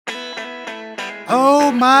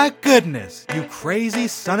Oh my goodness, you crazy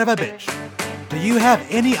son of a bitch. Do you have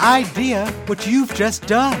any idea what you've just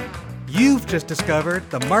done? You've just discovered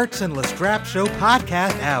the Martz and Lestrap Show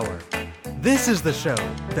Podcast Hour. This is the show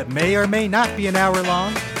that may or may not be an hour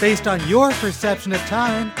long based on your perception of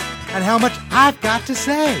time and how much I've got to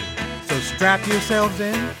say. So strap yourselves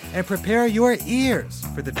in and prepare your ears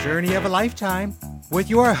for the journey of a lifetime with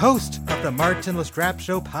your host of the Martz and Lestrap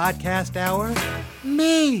Show Podcast Hour,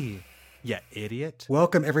 me. You idiot.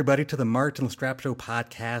 Welcome, everybody, to the Martz and Lestrap Show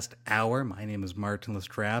Podcast Hour. My name is Martz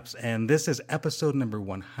Lestraps, and this is episode number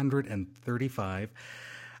 135.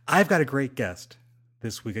 I've got a great guest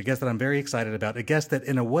this week, a guest that I'm very excited about, a guest that,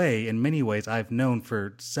 in many ways, I've known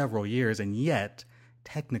for several years, and yet,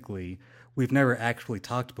 technically, we've never actually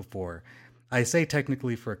talked before. I say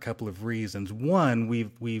technically for a couple of reasons. One,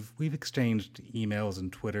 we've exchanged emails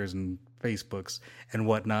and Twitters and Facebooks and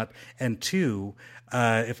whatnot. And two,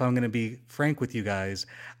 if I'm going to be frank with you guys,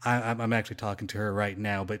 I'm actually talking to her right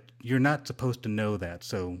now, but you're not supposed to know that,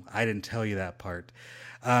 so I didn't tell you that part.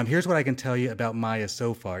 Here's what I can tell you about Miya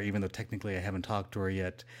so far, even though technically I haven't talked to her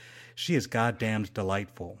yet. She is goddamned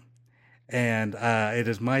delightful. And it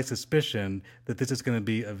is my suspicion that this is going to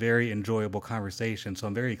be a very enjoyable conversation, so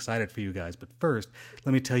I'm very excited for you guys. But first,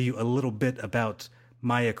 let me tell you a little bit about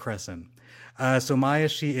Miya Kressin. So Miya,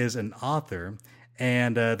 she is an author,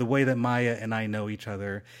 and the way that Miya and I know each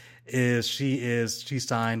other is she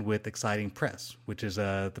signed with Exciting Press, which is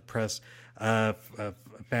the press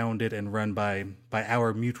founded and run by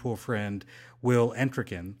our mutual friend Will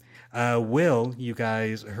Entrican. Will, you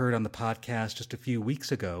guys heard on the podcast just a few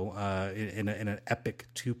weeks ago in an epic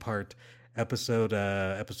two-part episode,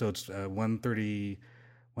 episodes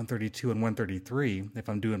 132 and 133, if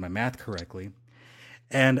I'm doing my math correctly.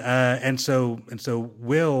 And so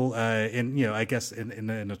Will, I guess in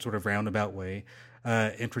a sort of roundabout way,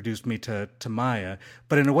 introduced me to Miya,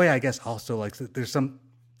 but in a way, I guess also like there's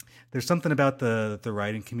something about the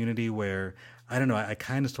writing community where I don't know. I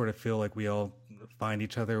kind of sort of feel like we all find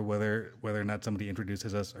each other whether or not somebody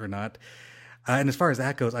introduces us or not. And as far as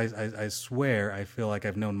that goes, I swear I feel like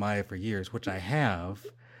I've known Miya for years, which I have.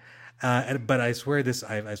 But I swear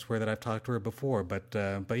that I've talked to her before. But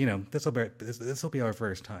you know, this will be our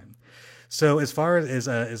first time. So as far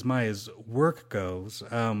as Miya's work goes,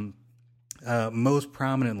 most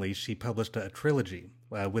prominently, she published a trilogy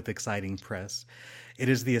with Exciting Press. It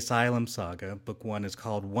is the Asylum Saga. Book 1 is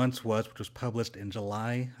called Once Was, which was published in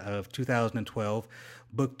July of 2012.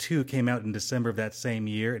 Book 2 came out in December of that same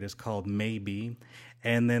year. It is called Maybe.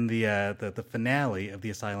 And then the finale of the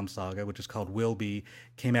Asylum Saga, which is called Will Be,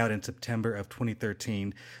 came out in September of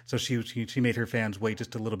 2013. So she made her fans wait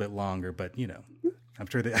just a little bit longer, but you know, I'm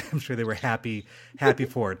sure they were happy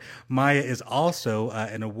for it. Miya is also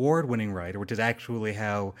an award-winning writer, which is actually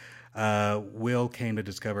how Will came to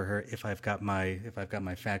discover her. If I've got my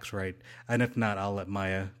facts right, and if not, I'll let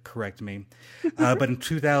Miya correct me. But in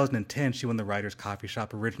 2010, she won the Writers Coffee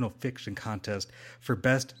Shop Original Fiction Contest for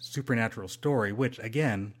Best Supernatural Story, which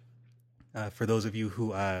again, for those of you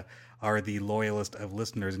who are the loyalist of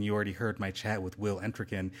listeners, and you already heard my chat with Will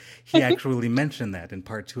Entrican, he actually mentioned that in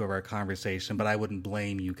part 2 of our conversation, but I wouldn't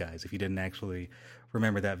blame you guys if you didn't actually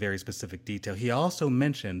remember that very specific detail. He also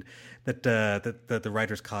mentioned that the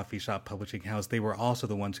Writers Coffee Shop Publishing House, they were also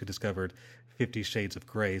the ones who discovered 50 Shades of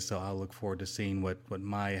Grey, so I'll look forward to seeing what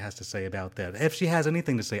Miya has to say about that. If she has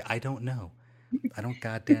anything to say, I don't know. I don't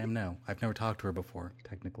goddamn know. I've never talked to her before,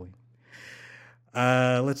 technically.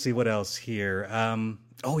 Let's see what else here.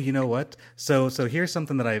 Oh, you know what? So here's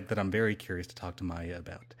something that I'm very curious to talk to Miya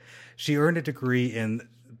about. She earned a degree in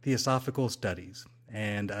Theosophical Studies,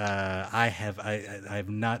 and I have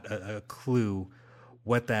not a clue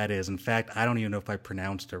what that is. In fact, I don't even know if I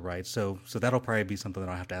pronounced it right. So that'll probably be something that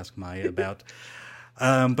I'll have to ask Miya about.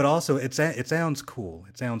 But also, it sounds cool.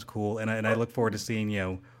 It sounds cool, and I look forward to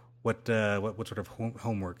seeing what sort of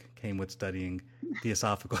homework came with studying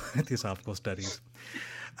Theosophical Studies.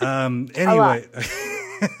 Anyway.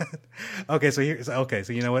 Okay, so you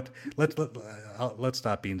know what? Let's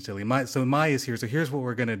stop being silly. Miya is here. So here's what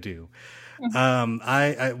we're gonna do. We're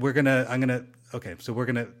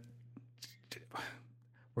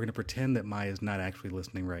gonna pretend that Miya is not actually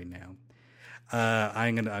listening right now.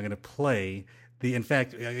 I'm gonna play I'm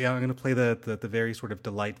gonna play the very sort of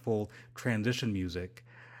delightful transition music,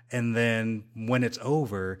 and then when it's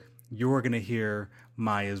over, you're gonna hear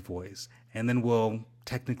Miya's voice, and then we'll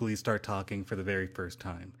technically start talking for the very first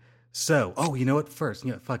time. So, you know what? First,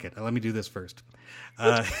 fuck it. Let me do this first.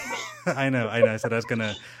 I know. I said I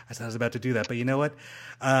was about to do that, but you know what?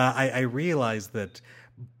 I realized that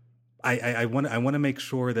I want to make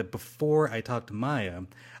sure that before I talk to Maya,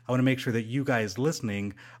 I want to make sure that you guys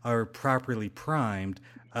listening are properly primed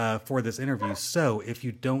for this interview. So if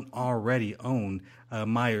you don't already own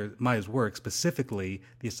Maya's work, specifically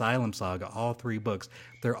the Asylum Saga, all 3 books,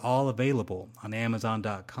 they're all available on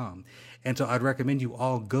Amazon.com. And so I'd recommend you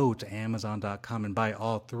all go to Amazon.com and buy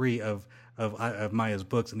all 3 of Maya's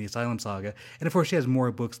books in the Asylum Saga. And of course, she has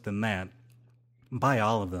more books than that. Buy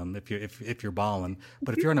all of them if you're balling.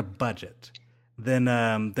 But if you're on a budget, then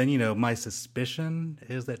my suspicion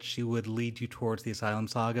is that she would lead you towards the Asylum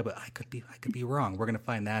Saga. But I could be wrong. We're going to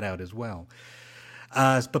find that out as well.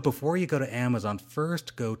 But before you go to Amazon,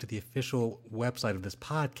 first go to the official website of this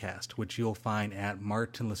podcast, which you'll find at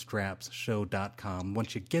martinlestrapsshow.com.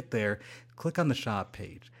 Once you get there, click on the shop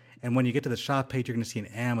page. And when you get to the shop page, you're going to see an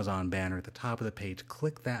Amazon banner at the top of the page.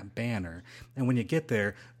 Click that banner. And when you get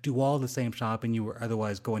there, do all the same shopping you were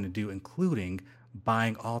otherwise going to do, including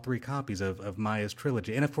buying all 3 copies of Maya's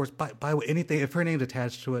trilogy. And of course, buy anything. If her name's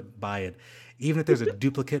attached to it, buy it. Even if there's a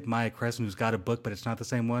duplicate Miya Kressin who's got a book, but it's not the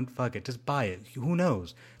same one, fuck it. Just buy it. Who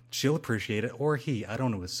knows? She'll appreciate it, or he. I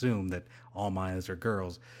don't want to assume that all Mayas are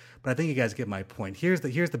girls. But I think you guys get my point. Here's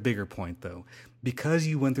the bigger point, though. Because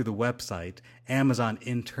you went through the website, Amazon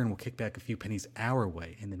in turn will kick back a few pennies our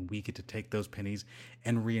way, and then we get to take those pennies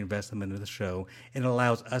and reinvest them into the show. And it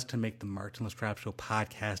allows us to make the Martin Lestrap Show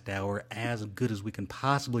podcast hour as good as we can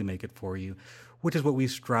possibly make it for you, which is what we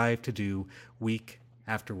strive to do week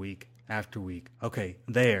after week after week. Okay,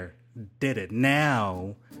 there. Did it.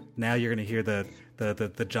 Now you're gonna hear the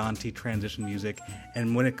John T transition music,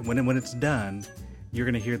 and when it's done, you're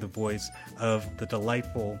going to hear the voice of the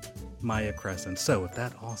delightful Miya Kressin. So if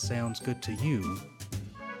that all sounds good to you,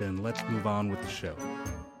 then let's move on with the show.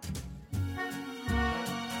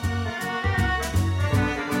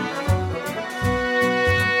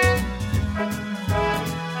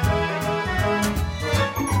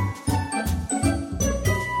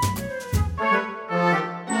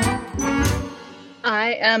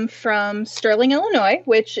 I am from Sterling, Illinois,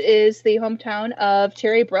 which is the hometown of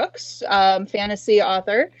Terry Brooks, fantasy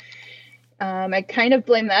author. I kind of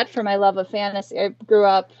blame that for my love of fantasy. I grew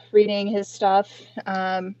up reading his stuff.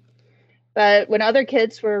 But when other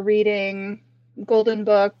kids were reading golden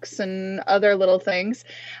books and other little things,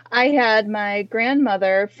 I had my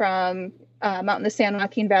grandmother from out in the San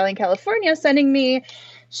Joaquin Valley in California sending me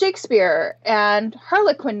Shakespeare and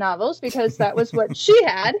Harlequin novels because that was what she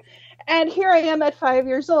had. And here I am at 5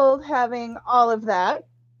 years old having all of that.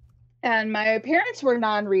 And my parents were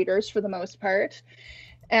non-readers for the most part.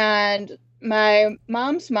 And my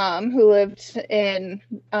mom's mom, who lived in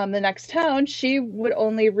the next town, she would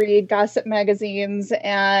only read gossip magazines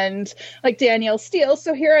and like Danielle Steele.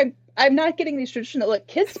 So here I'm not getting these traditional like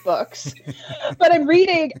kids books, but I'm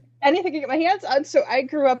reading anything I get my hands on. So I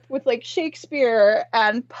grew up with like Shakespeare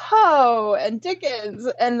and Poe and Dickens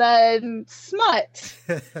and then smut.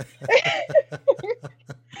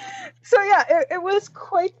 So yeah, it was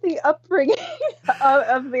quite the upbringing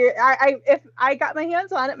of the. If I got my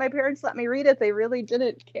hands on it, my parents let me read it. They really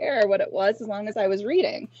didn't care what it was as long as I was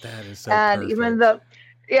reading. That is so and perfect. Even though,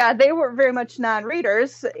 yeah, they were very much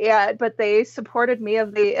non-readers. Yeah, but they supported me.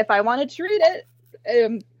 If I wanted to read it,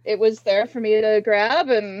 it was there for me to grab,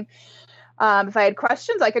 and if I had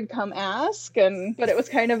questions, I could come ask. But it was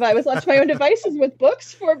kind of I was left to my own devices with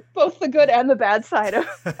books for both the good and the bad side of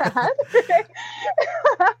that.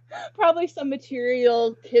 Probably some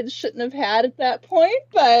material kids shouldn't have had at that point,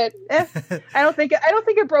 but I don't think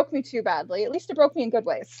it broke me too badly. At least it broke me in good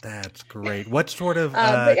ways. That's great. What sort of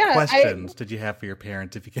questions did you have for your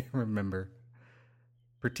parents, if you can remember,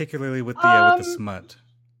 particularly with the smut?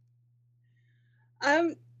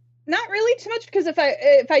 Not really too much, because if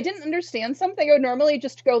I didn't understand something, I would normally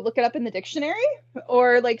just go look it up in the dictionary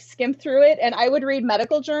or like skim through it, and I would read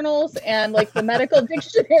medical journals and like the medical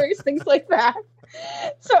dictionaries, things like that.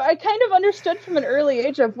 So I kind of understood from an early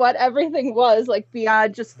age of what everything was, like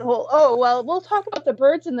beyond just the whole, oh, well, we'll talk about the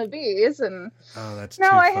birds and the bees. And that's no,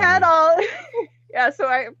 I had all, yeah, so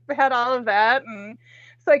I had all of that. And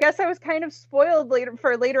so I guess I was kind of spoiled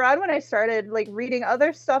later on when I started like reading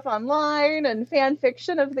other stuff online and fan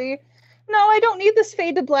fiction of no, I don't need this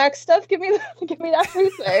fade to black stuff. Give me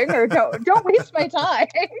everything, or don't waste my time.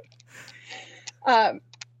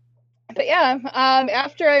 But yeah,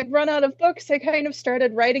 after I'd run out of books, I kind of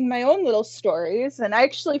started writing my own little stories. And I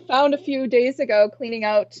actually found a few days ago, cleaning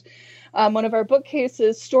out one of our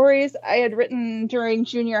bookcases, stories I had written during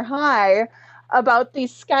junior high about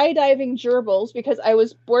these skydiving gerbils, because I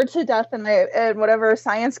was bored to death in whatever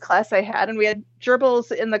science class I had, and we had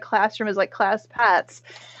gerbils in the classroom as like class pets.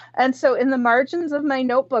 And so in the margins of my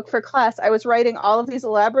notebook for class, I was writing all of these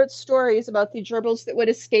elaborate stories about the gerbils that would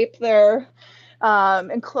escape their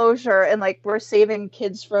enclosure and like were saving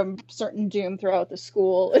kids from certain doom throughout the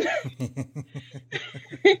school.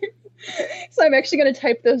 So I'm actually going to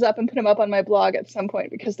type those up and put them up on my blog at some point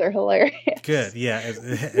because they're hilarious. Good, yeah,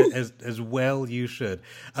 as well you should.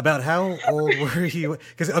 About how old were you?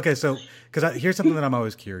 Because here's something that I'm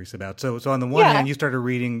always curious about. So on the one hand, you started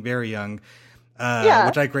reading very young,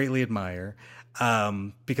 which I greatly admire.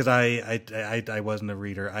 Because I wasn't a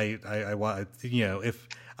reader. I if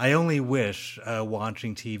I only wish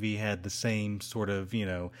watching TV had the same sort of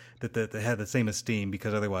that had the same esteem,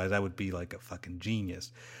 because otherwise I would be like a fucking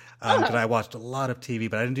genius. Because I watched a lot of TV,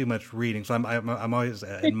 but I didn't do much reading. So I'm always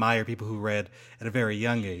admire people who read at a very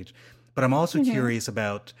young age. But I'm also curious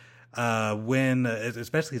about when,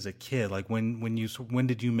 especially as a kid, like when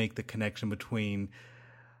did you make the connection between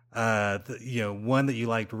one, that you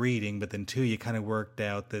liked reading, but then two, you kind of worked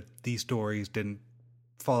out that these stories didn't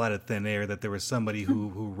fall out of thin air, that there was somebody who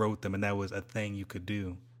wrote them and that was a thing you could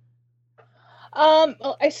do.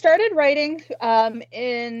 Well, I started writing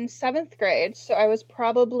in 7th grade, so I was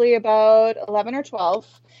probably about 11 or 12.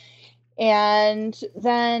 And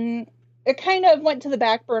then it kind of went to the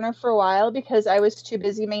back burner for a while because I was too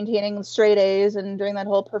busy maintaining straight A's and doing that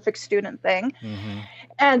whole perfect student thing. Mm-hmm.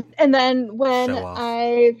 And then when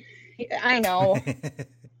I know,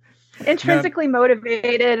 intrinsically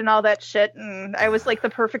motivated and all that shit, and I was like the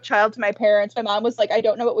perfect child to my parents. My mom was like, I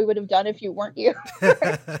don't know what we would have done if you weren't you.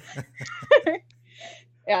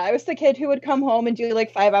 Yeah, I was the kid who would come home and do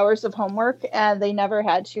like 5 hours of homework, and they never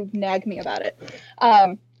had to nag me about it.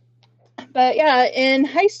 But yeah, in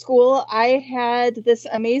high school, I had this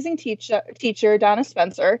amazing teacher, Donna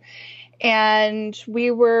Spencer, and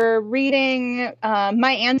we were reading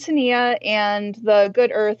My Antonia and The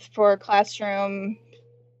Good Earth for classroom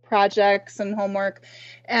projects and homework,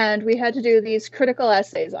 and we had to do these critical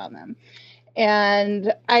essays on them.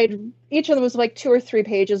 And each of them was like 2 or 3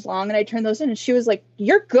 pages long, and I turned those in, and she was like,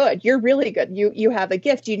 "You're good. You're really good. You have a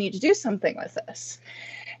gift. You need to do something with this."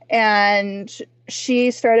 And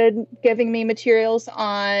she started giving me materials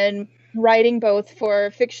on writing both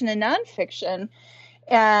for fiction and nonfiction.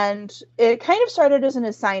 And it kind of started as an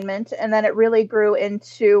assignment, and then it really grew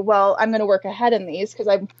into, well, I'm going to work ahead in these because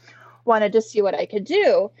I wanted to see what I could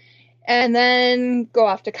do. And then go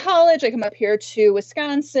off to college. I come up here to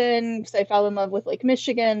Wisconsin because I fell in love with Lake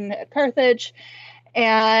Michigan at Carthage,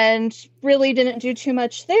 and really didn't do too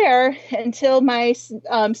much there until my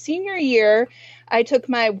senior year. I took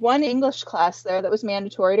my one English class there that was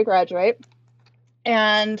mandatory to graduate.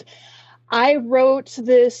 And I wrote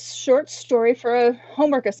this short story for a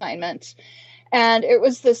homework assignment. And it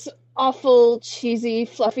was this awful, cheesy,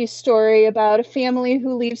 fluffy story about a family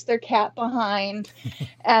who leaves their cat behind.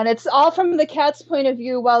 And it's all from the cat's point of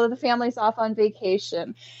view while the family's off on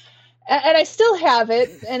vacation. And I still have it,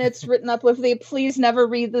 and it's written up with the "please never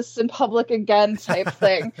read this in public again" type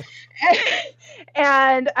thing.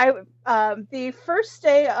 And the first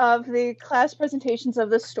day of the class presentations of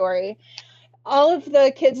this story, all of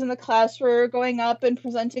the kids in the class were going up and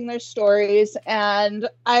presenting their stories, and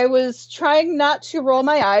I was trying not to roll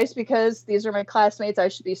my eyes because these are my classmates, I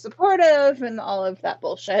should be supportive and all of that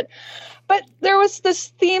bullshit. But there was this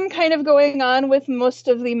theme kind of going on with most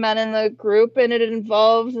of the men in the group, and it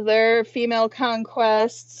involved their female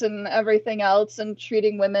conquests and everything else, and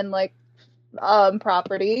treating women like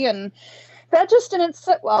property, and that just didn't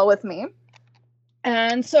sit well with me.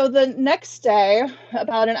 And so the next day,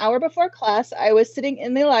 about an hour before class, I was sitting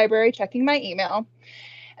in the library checking my email,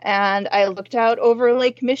 and I looked out over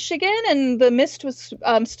Lake Michigan, and the mist was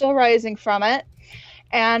still rising from it.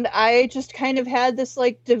 And I just kind of had this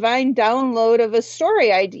like divine download of a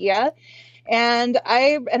story idea. And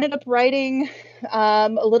I ended up writing a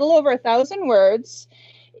little over 1,000 words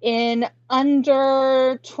in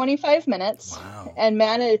under 25 minutes. Wow. And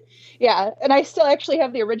managed, yeah. And I still actually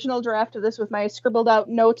have the original draft of this with my scribbled out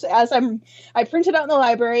notes as I printed out in the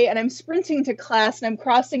library, and I'm sprinting to class and I'm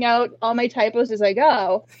crossing out all my typos as I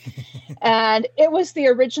go. And it was the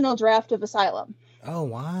original draft of Asylum. Oh,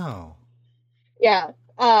 wow. Yeah.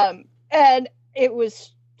 And it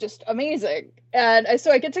was just amazing. And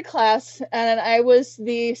so I get to class, and I was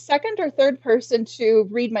the second or third person to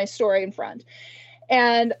read my story in front.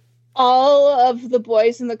 And all of the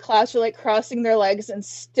boys in the class were like crossing their legs and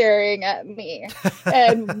staring at me.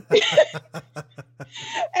 And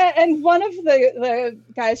And one of the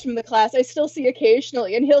guys from the class I still see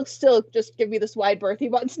occasionally, and he'll still just give me this wide berth. He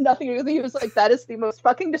wants nothing to do with it. He was like, that is the most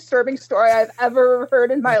fucking disturbing story I've ever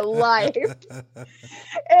heard in my life.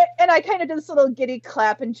 And I kind of did this little giddy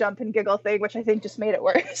clap and jump and giggle thing, which I think just made it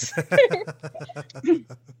worse.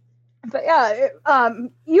 But yeah,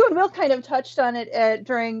 you and Will kind of touched on it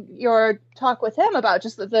during your talk with him about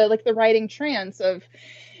just the writing trance of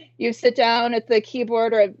you sit down at the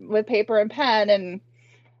keyboard or with paper and pen, and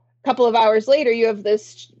a couple of hours later you have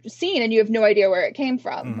this scene and you have no idea where it came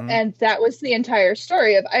from. Mm-hmm. And that was the entire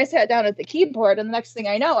story of I sat down at the keyboard, and the next thing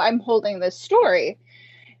I know, I'm holding this story.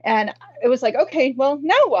 And it was like, okay, well,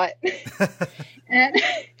 now what? and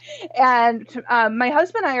my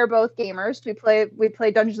husband and I are both gamers. We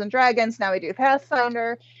play Dungeons and Dragons. Now we do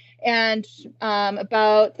Pathfinder. And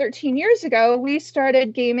about 13 years ago, we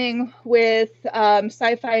started gaming with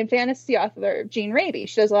sci-fi and fantasy author Jean Raby.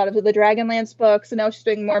 She does a lot of the Dragonlance books, and now she's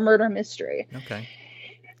doing more murder mystery. Okay.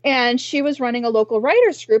 And she was running a local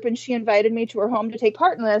writers group, and she invited me to her home to take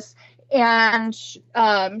part in this. And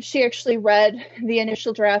she actually read the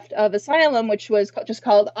initial draft of Asylum, which was just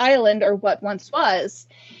called Island, or What Once Was.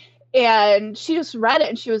 And she just read it,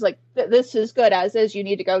 and she was like, this is good as is. You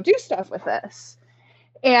need to go do stuff with this.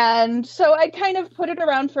 And so I kind of put it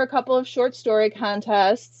around for a couple of short story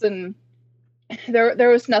contests, and there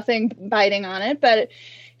was nothing biting on it. But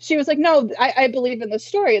she was like, no, I believe in the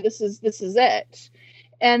story. This is it.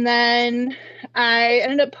 And then I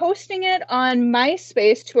ended up posting it on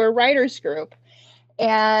MySpace to a writers group.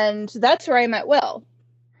 And that's where I met Will.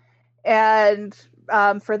 And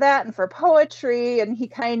for that and for poetry, and he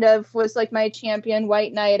kind of was like my champion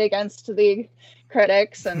white knight against the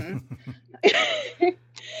critics. And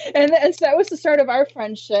and so that was the start of our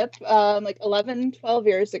friendship, like 11, 12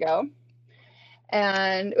 years ago.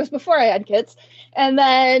 And it was before I had kids. And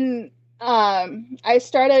then I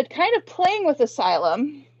started kind of playing with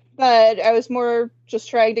Asylum, but I was more just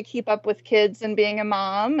trying to keep up with kids and being a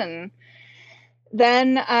mom. And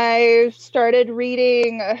then I started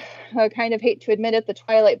reading, I kind of hate to admit it, the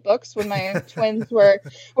Twilight books when my twins were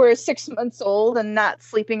 6 months old and not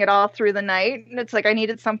sleeping at all through the night. And it's like I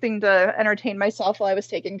needed something to entertain myself while I was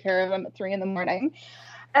taking care of them at 3 a.m.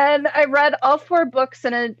 And I read all 4 books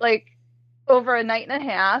in over a night and a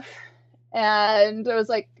half. And I was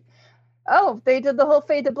like, oh, they did the whole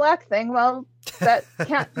fade to black thing. Well, that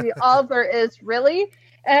can't be all there is, really.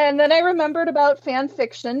 And then I remembered about fan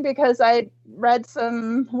fiction because I read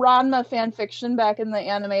some Ranma fan fiction back in the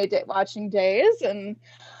anime watching days. And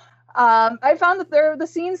I found that there were the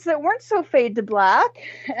scenes that weren't so fade to black.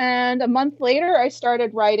 And a month later, I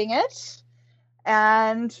started writing it.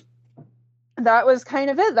 And that was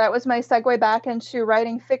kind of it. That was my segue back into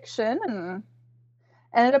writing fiction, and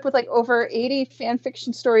ended up with like over 80 fan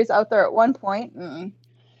fiction stories out there at one point.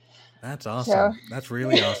 That's awesome. That's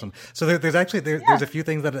really awesome. So there's a few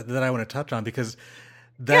things that I want to touch on, because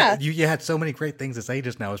you had so many great things to say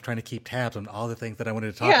just now. I was trying to keep tabs on all the things that I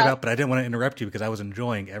wanted to talk about, but I didn't want to interrupt you because I was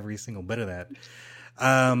enjoying every single bit of that.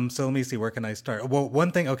 So let me see, where can I start? Well,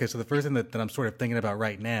 one thing, okay, so the first thing that I'm sort of thinking about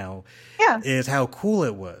right now is how cool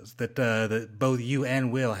it was that both you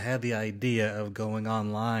and Will had the idea of going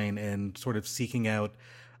online and sort of seeking out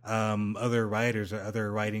other writers or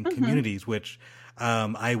other writing communities, which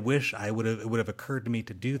I wish it would have occurred to me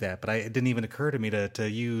to do that, but it didn't even occur to me to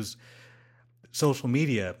use social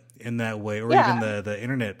media in that way, or even the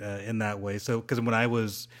internet in that way. So, because when I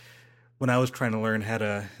was trying to learn how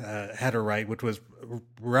to write, which was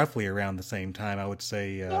roughly around the same time, I would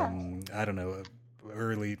say, I don't know,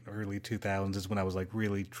 early 2000s is when I was like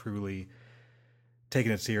really truly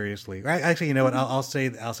taking it seriously. Actually, you know what? I'll say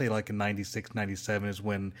like in 96, 97 is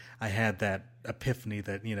when I had that epiphany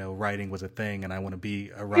that, you know, writing was a thing and I want to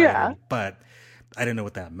be a writer. Yeah. But I didn't know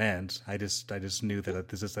what that meant. I just knew that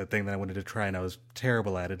this is a thing that I wanted to try, and I was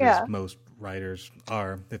terrible at it, as most writers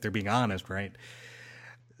are, if they're being honest, right?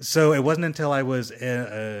 So it wasn't until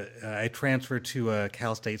I transferred to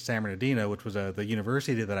Cal State San Bernardino, which was the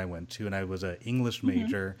university that I went to, and I was an English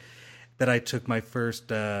major, that I took my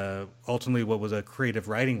first, ultimately what was a creative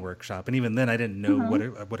writing workshop. And even then I didn't know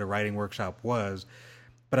what a writing workshop was,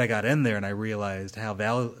 but I got in there and I realized how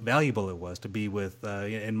valuable it was to be with,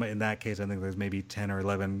 in that case, I think there's maybe 10 or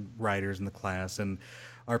 11 writers in the class. And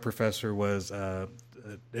our professor was,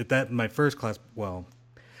 my first class, well,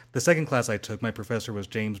 the second class I took, my professor was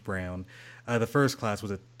James Brown. The first class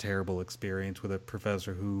was a terrible experience with a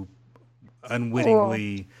professor who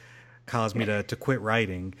unwittingly caused me to quit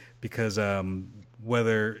writing because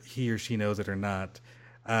whether he or she knows it or not,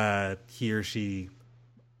 he or she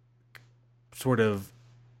sort of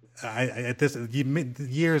at this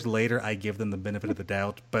years later, I give them the benefit of the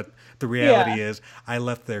doubt, but the Yeah. reality is, I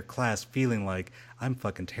left their class feeling like I'm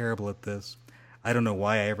fucking terrible at this. I don't know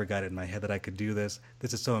why I ever got it in my head that I could do this.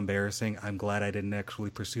 This is so embarrassing. I'm glad I didn't actually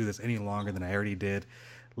pursue this any longer than I already did.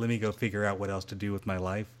 Let me go figure out what else to do with my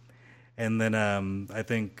life. And then I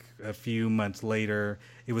think a few months later,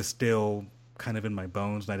 it was still kind of in my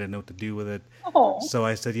bones, and I didn't know what to do with it. Oh. So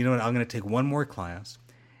I said, you know what? I'm going to take one more class,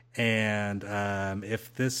 and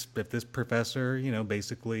if this professor, you know,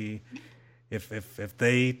 basically, if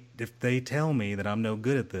they tell me that I'm no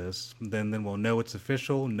good at this, then we'll know it's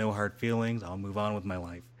official. No hard feelings. I'll move on with my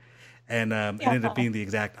life. And it ended up Yeah. being the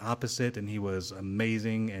exact opposite. And he was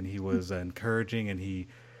amazing, and he was encouraging, and he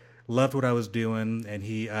loved what I was doing. And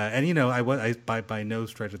he and you know, by no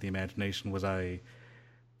stretch of the imagination was I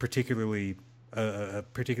particularly a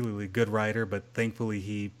particularly good writer, but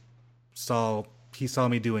thankfully saw he saw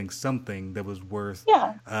me doing something that was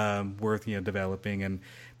Yeah. worth developing. And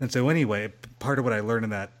so anyway, part of what I learned in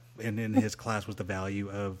that in his class was the value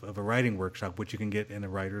of a writing workshop, which you can get in a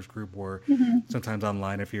writers group or sometimes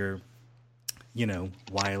online if you're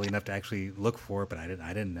wily enough to actually look for it. But I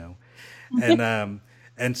didn't know. And then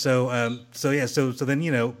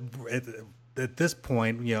at this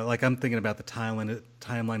point, like I'm thinking about the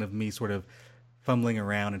timeline of me sort of fumbling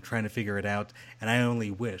around and trying to figure it out, and I only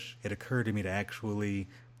wish it occurred to me to actually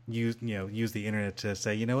use the internet to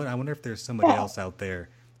say, you know what, I wonder if there's somebody else out there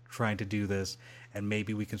trying to do this, and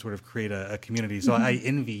maybe we can sort of create a community. So I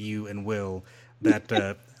envy you and Will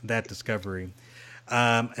that discovery.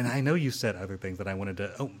 And I know you said other things that I wanted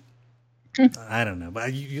to. Oh, I don't know,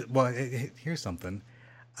 but here's something.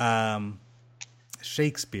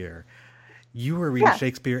 Shakespeare. You were reading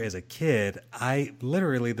Shakespeare as a kid. I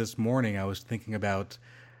literally this morning I was thinking about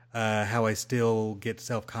how I still get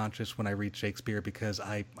self-conscious when I read Shakespeare because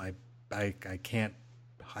I can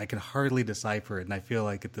hardly decipher it, and I feel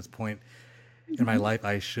like at this point in my life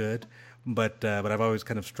I should, but I've always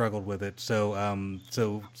kind of struggled with it. So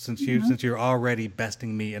since you're already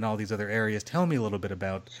besting me in all these other areas, tell me a little bit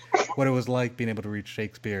about what it was like being able to read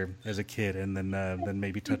Shakespeare as a kid, and then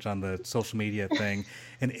maybe touch on the social media thing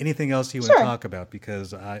and anything else you want to talk about,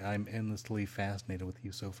 because I'm endlessly fascinated with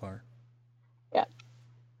you so far. Yeah.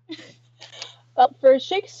 Well, for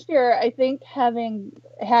Shakespeare, I think having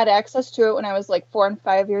had access to it when I was like 4 and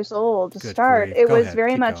 5 years old to Good start, grief. it Go was ahead.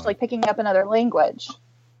 very Keep much going. like picking up another language.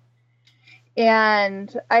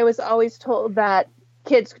 And I was always told that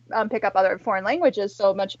kids pick up other foreign languages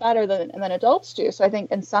so much better than adults do. So I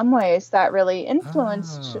think in some ways that really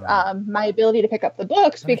influenced my ability to pick up the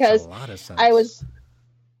books, That because makes a lot of sense. I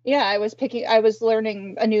was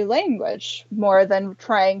learning a new language more than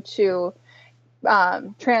trying to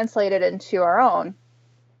translate it into our own.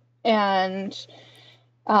 And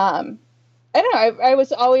I don't know, I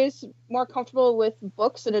was always more comfortable with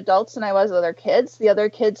books and adults than I was with other kids. The other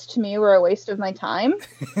kids to me were a waste of my time.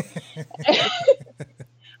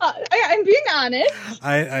 I'm being honest.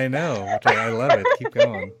 I know, which I love it. Keep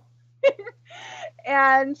going.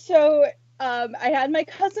 And so I had my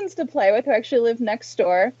cousins to play with who actually lived next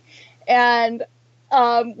door. And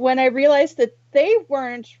when I realized that they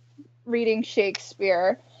weren't reading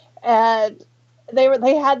Shakespeare, and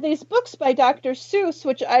they had these books by Dr. Seuss,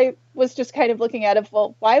 which I was just kind of looking at of,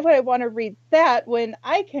 well, why would I want to read that when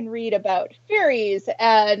I can read about fairies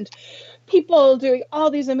and people doing all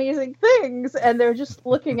these amazing things? And they're just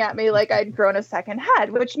looking at me like I'd grown a second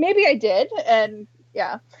head, which maybe I did. And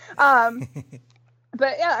yeah.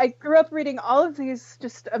 But yeah, I grew up reading all of these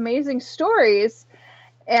just amazing stories,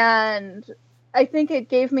 and I think it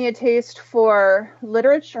gave me a taste for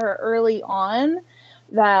literature early on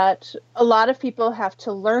that a lot of people have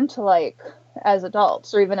to learn to like as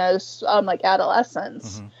adults or even as like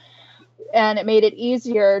adolescents. Mm-hmm. And it made it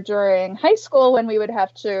easier during high school when we would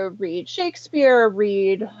have to read Shakespeare,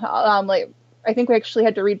 I think we actually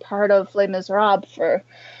had to read part of Les Miserables for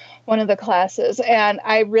one of the classes. And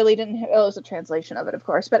I really didn't, it was a translation of it, of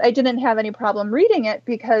course, but I didn't have any problem reading it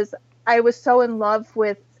because I was so in love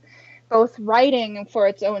with both writing for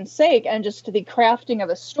its own sake and just the crafting of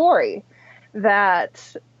a story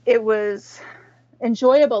that it was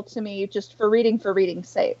enjoyable to me just for reading's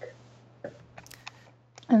sake.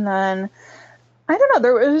 And then, I don't know,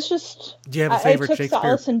 there was just... Do you have a favorite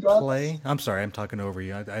Shakespeare play? I'm sorry, I'm talking over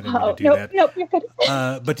you. I didn't mean to do that. Nope, you're good.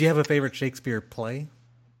 But do you have a favorite Shakespeare play?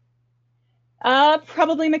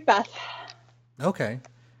 Probably Macbeth. Okay.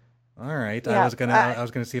 All right. Yeah, I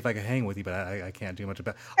was gonna see if I could hang with you, but I can't do much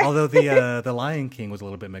about. Although the Lion King was a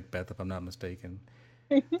little bit Macbeth, if I'm not mistaken,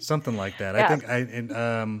 something like that. Yeah. I think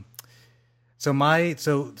I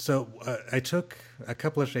took a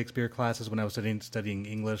couple of Shakespeare classes when I was studying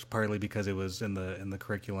English, partly because it was in the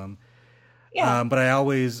curriculum. Yeah. But I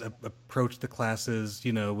always approached the classes,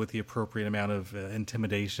 with the appropriate amount of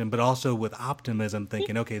intimidation, but also with optimism,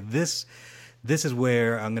 thinking, okay, this is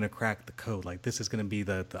where I'm going to crack the code. Like, this is going to be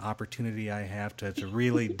the opportunity I have to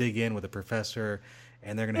really dig in with a professor,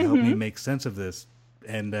 and they're going to help me make sense of this.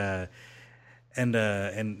 And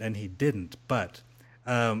he didn't. But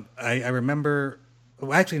I remember.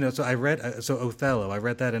 Well, actually, no. So I read Othello. I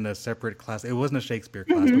read that in a separate class. It wasn't a Shakespeare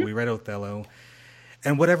class, but we read Othello.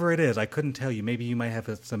 And whatever it is, I couldn't tell you. Maybe you might have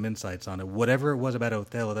some insights on it. Whatever it was about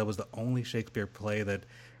Othello, that was the only Shakespeare play that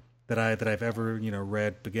I've ever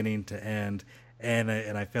read beginning to end, and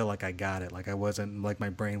I felt like I got it. Like I wasn't like my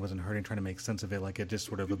brain wasn't hurting trying to make sense of it. Like it just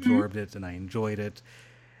sort of absorbed it, and I enjoyed it,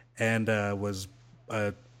 and was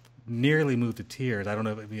nearly moved to tears. I don't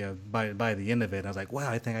know, by the end of it, I was like, wow,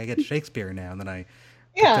 I think I get Shakespeare now. And then I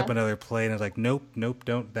picked up another play, and I was like, nope,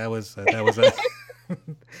 don't. That was a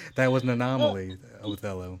that was an anomaly,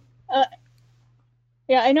 Othello.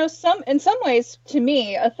 Yeah, I know in some ways, to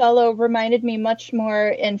me, Othello reminded me much more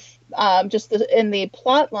in in the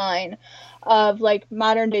plot line of like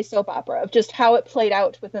modern day soap opera, of just how it played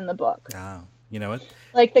out within the book. Ah, you know what?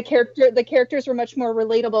 Like the characters were much more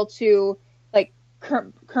relatable to like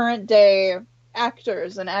current day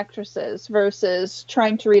actors and actresses versus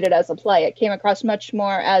trying to read it as a play. It came across much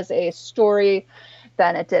more as a story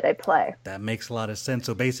than it did a play. That makes a lot of sense.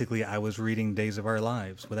 So basically, I was reading Days of Our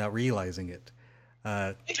Lives without realizing it.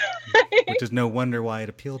 Which is no wonder why it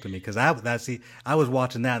appealed to me, because I was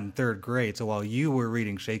watching that in third grade. So while you were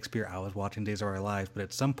reading Shakespeare, I was watching Days of Our Lives. But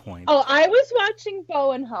at some point, I was watching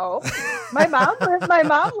Bo and Hope. My mom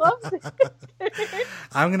loves it.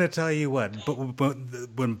 I'm gonna tell you what. But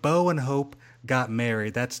when Bo and Hope got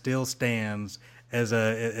married, that still stands as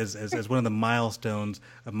one of the milestones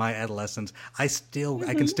of my adolescence. I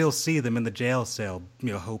can still see them in the jail cell.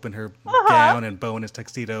 Hope in her gown and Bo in his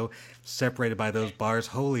tuxedo, separated by those bars.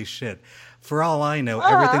 Holy shit! For all I know,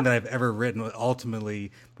 everything that I've ever written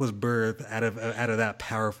ultimately was birthed out of that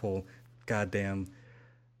powerful goddamn.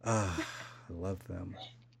 I love them.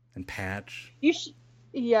 And Patch.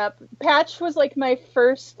 Yep. Patch was like my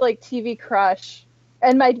first like TV crush.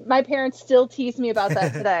 And my parents still tease me about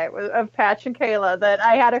that today, of Patch and Kayla, that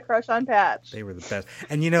I had a crush on Patch. They were the best.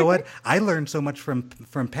 And you know what? I learned so much from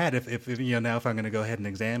Pat. If now if I'm going to go ahead and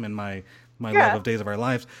examine my love of Days of Our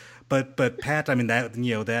Lives, but Pat, I mean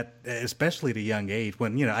that especially at a young age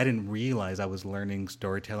when I didn't realize I was learning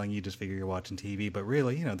storytelling. You just figure you're watching TV, but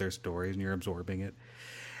really there's stories and you're absorbing it.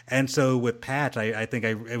 And so with Patch, I think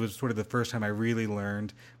it was sort of the first time I really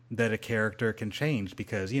learned that a character can change,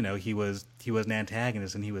 because he was an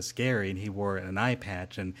antagonist and he was scary and he wore an eye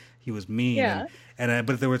patch and he was mean and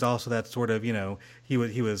but there was also that sort of he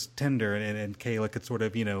was tender and Kayla could sort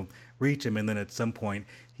of reach him, and then at some point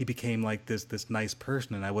he became like this nice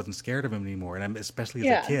person and I wasn't scared of him anymore, and especially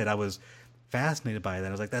as a kid I was fascinated by that.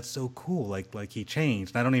 I was like, that's so cool, like he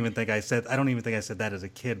changed. And I don't even think I said that as a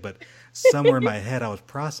kid, but somewhere in my head I was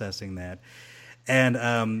processing that.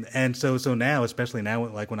 And so now, especially now,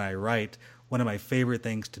 like when I write, one of my favorite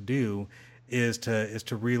things to do is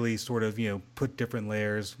to really sort of put different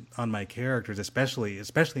layers on my characters,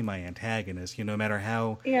 especially my antagonists. No matter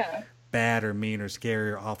how bad or mean or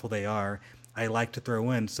scary or awful they are, I like to throw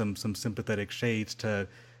in some sympathetic shades to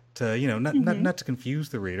not to confuse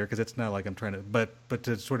the reader, because it's not like I'm trying to, but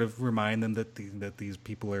to sort of remind them that these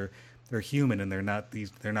people they're human and they're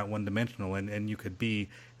not one dimensional, and you could be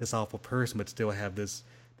this awful person but still have this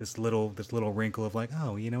little wrinkle of like,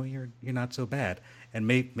 oh, you're not so bad. And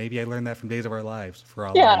maybe I learned that from Days of Our Lives, for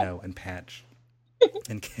all I know, and Patch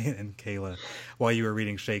and Kayla while you were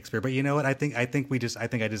reading Shakespeare. But you know what? I think I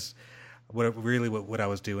just what I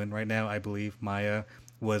was doing right now, I believe Miya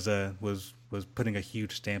was putting a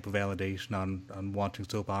huge stamp of validation on watching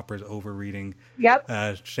soap operas over reading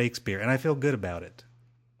Shakespeare, and I feel good about it.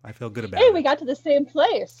 Hey, we got to the same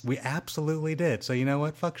place. We absolutely did. So you know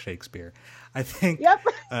what? Fuck Shakespeare. I think. Yep.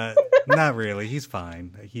 Not really. He's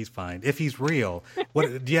fine. If he's real.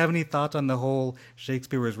 Do you have any thoughts on the whole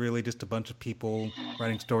Shakespeare was really just a bunch of people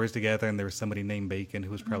writing stories together, and there was somebody named Bacon who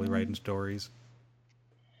was probably writing stories?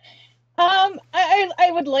 I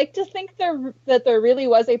would like to think that there really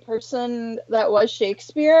was a person that was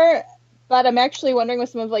Shakespeare, but I'm actually wondering with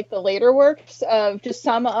some of like the later works of just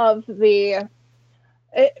some of these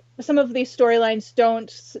storylines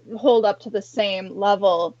don't hold up to the same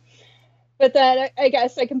level. But then I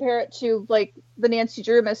guess I compare it to like the Nancy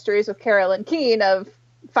Drew mysteries with Carolyn Keene, of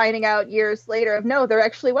finding out years later of no, there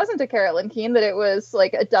actually wasn't a Carolyn Keene, that it was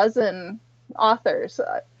like a dozen authors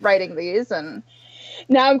writing these, and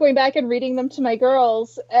now I'm going back and reading them to my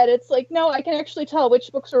girls, and it's like, no, I can actually tell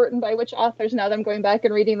which books were written by which authors now that I'm going back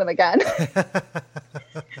and reading them again.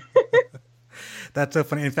 That's so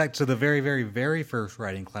funny. In fact, so the very, very, very first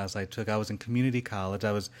writing class I took, I was in community college.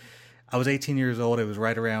 I was 18 years old. It was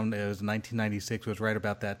 1996. It was right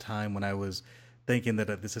about that time when I was thinking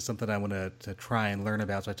that this is something I want to try and learn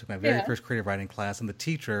about. So I took my very first creative writing class, and the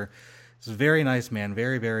teacher was a very nice man,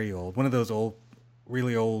 very, very old. One of those old,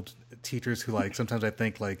 really old teachers who, like, sometimes I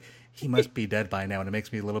think, like, he must be dead by now, and it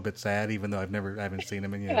makes me a little bit sad, even though I haven't seen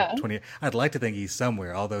him in 20 years. I'd like to think he's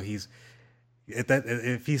somewhere, although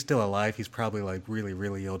if he's still alive, he's probably, like, really,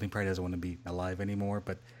 really old. He probably doesn't want to be alive anymore,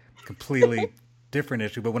 but completely different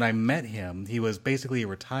issue. But when I met him, he was basically a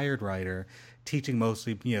retired writer, teaching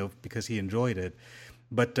mostly, because he enjoyed it.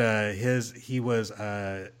 But he was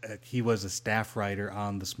a staff writer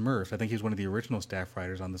on the Smurfs. I think he was one of the original staff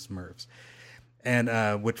writers on the Smurfs.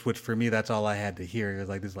 And which for me, that's all I had to hear. It was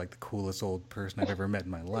like, this is like the coolest old person I've ever met in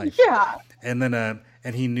my life. Yeah. And then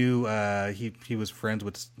and he knew he was friends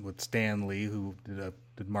with Stan Lee, who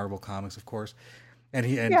did Marvel Comics, of course. And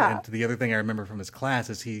and the other thing I remember from his class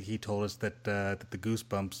is he told us that the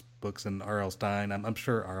Goosebumps books and R.L. Stine. I'm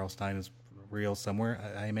sure R.L. Stine is real somewhere,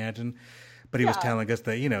 I imagine. But he was telling us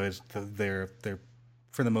that they're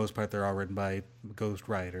for the most part they're all written by ghost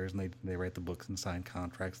writers, and they write the books and sign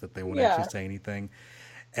contracts that they won't actually say anything.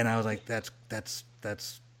 And I was like, that's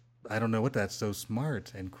I don't know what, that's so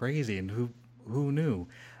smart and crazy, and who knew.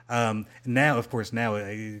 Now, of course,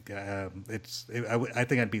 I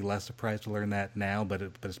think I'd be less surprised to learn that now, but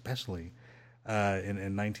especially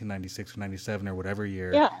in 1996 or 97 or whatever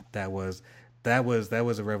year that was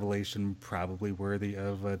a revelation probably worthy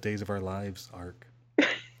of Days of Our Lives arc.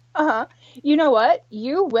 You know what?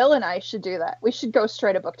 You, Will, and I should do that. We should ghost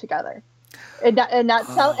write a book together, and not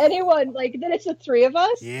tell anyone, like, that it's the three of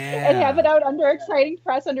us, and have it out under Exciting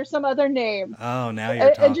Press under some other name. Oh, now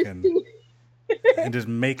you're talking. And just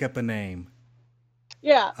make up a name.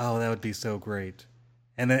 Yeah. Oh, that would be so great.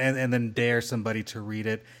 And then dare somebody to read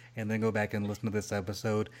it, and then go back and listen to this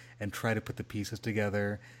episode and try to put the pieces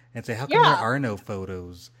together and say, how come there are no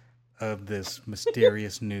photos of this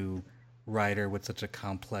mysterious new writer with such a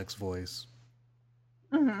complex voice?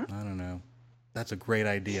 Mm-hmm. I don't know. That's a great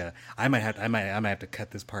idea. I might have to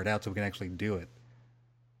cut this part out so we can actually do it.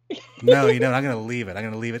 No, I'm going to leave it. I'm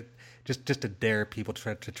going to leave it just to dare people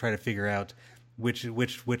to try to figure out which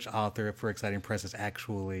author for Exciting Press is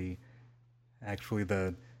actually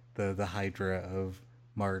the Hydra of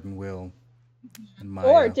Martin, Will, and Miya.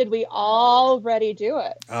 Or did we already do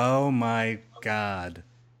it? Oh my God.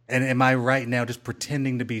 And am I right now just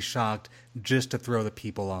pretending to be shocked just to throw the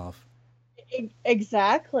people off?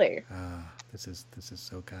 Exactly. This is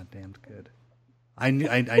so goddamn good. I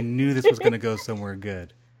knew this was going to go somewhere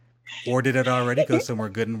good. Or did it already go somewhere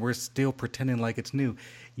good and we're still pretending like it's new?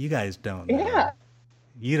 You guys don't know. Yeah.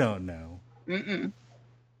 You don't know. Mm-mm.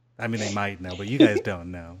 I mean, they might know, but you guys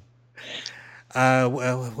don't know.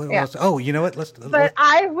 What else? Oh, you know what?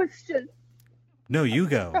 I was just... No, you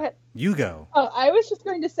go. Go ahead. You go. Oh, I was just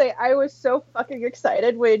going to say, I was so fucking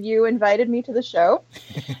excited when you invited me to the show.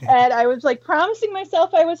 And I was, like, promising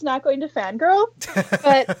myself I was not going to fangirl.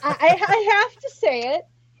 But I have to say it.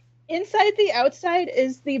 Inside the Outside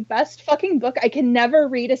is the best fucking book I can never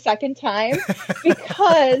read a second time,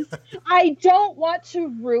 because I don't want to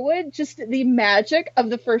ruin just the magic of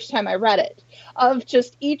the first time I read it, of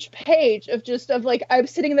just each page of like, I'm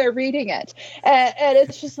sitting there reading it, and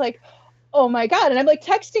it's just like, oh my God. And I'm like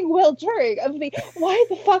texting Will during of me, why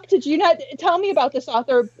the fuck did you not tell me about this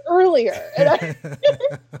author earlier? And,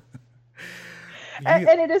 and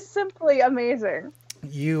it is simply amazing.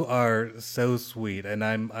 You are so sweet, and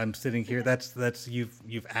I'm sitting here. That's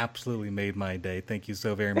you've absolutely made my day. Thank you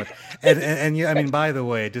so very much. And I mean, by the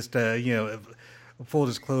way, just full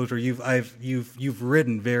disclosure, you've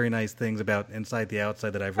written very nice things about Inside the Outside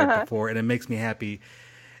that I've read before, and it makes me happy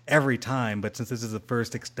every time. But since this is the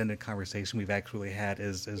first extended conversation we've actually had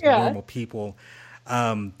as normal people,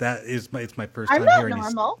 it's my first time hearing these.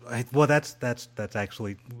 I'm not normal. Well, that's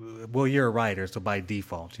actually, well, you're a writer, so by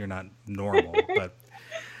default you're not normal, but.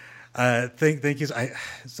 Thank you.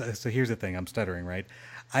 So here's the thing. I'm stuttering, right?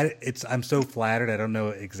 I'm so flattered. I don't know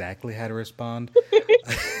exactly how to respond,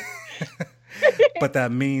 but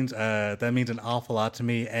that means an awful lot to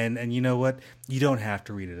me. And you know what? You don't have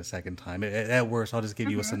to read it a second time. At worst, I'll just give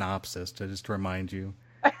you a synopsis to remind you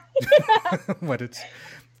what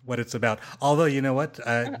it's about. Although, you know what?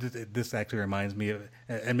 This actually reminds me of,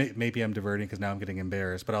 and maybe I'm diverting because now I'm getting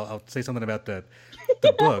embarrassed, but I'll say something about the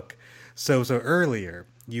book. So earlier,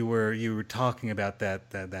 you were talking about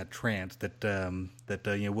that trance that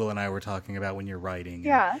Will and I were talking about when you're writing.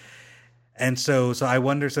 Yeah. And so I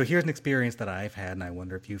wonder. So here's an experience that I've had, and I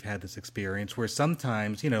wonder if you've had this experience where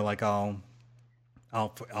sometimes like I'll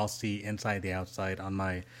see Inside the Outside on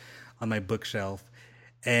my bookshelf,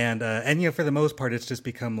 and for the most part it's just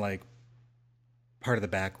become like part of the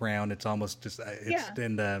background. It's almost just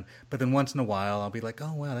but then once in a while I'll be like,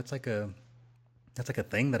 oh wow, that's like a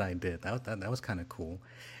thing that I did. That was kind of cool.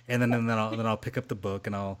 And then I'll pick up the book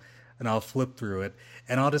and I'll flip through it,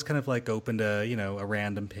 and I'll just kind of like open to a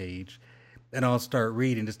random page, and I'll start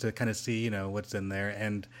reading just to kind of see what's in there.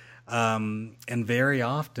 And very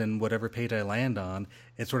often whatever page I land on,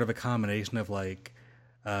 it's sort of a combination of like,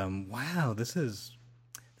 wow, this is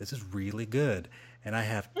really good. And I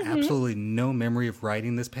have absolutely no memory of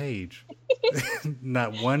writing this page.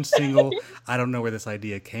 Not one single. I don't know where this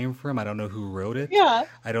idea came from. I don't know who wrote it. Yeah.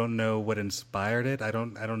 I don't know what inspired it. I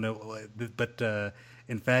don't know. But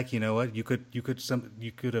in fact, you know what? You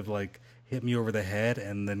could have like hit me over the head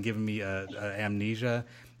and then given me amnesia,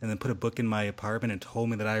 and then put a book in my apartment and told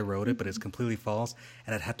me that I wrote it, but it's completely false,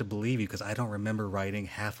 and I'd have to believe you because I don't remember writing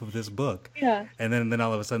half of this book. Yeah. And then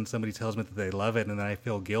all of a sudden somebody tells me that they love it, and then I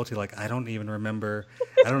feel guilty, like I don't even remember.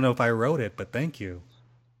 I don't know if I wrote it, but thank you.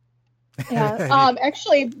 Yeah.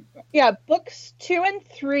 Actually, yeah, books 2 and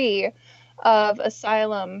 3 of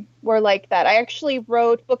Asylum were like that. I actually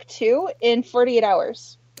wrote book 2 in 48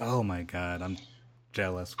 hours. Oh my God, I'm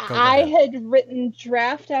jealous. I had written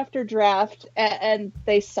draft after draft, and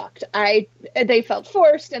they sucked. They felt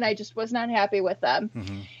forced, and I just was not happy with them.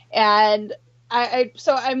 Mm-hmm. And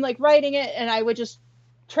so I'm like writing it, and I would just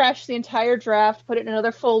trash the entire draft, put it in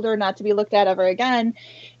another folder, not to be looked at ever again.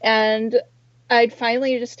 And I'd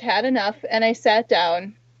finally just had enough, and I sat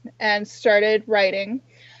down and started writing.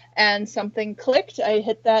 And something clicked. I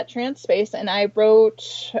hit that trance space, and I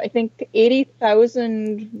wrote, I think,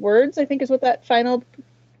 80,000 words, I think is what that final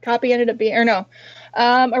copy ended up being. Or no,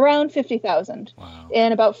 around 50,000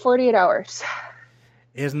 in about 48 hours.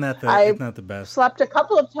 Isn't that the best? Slept a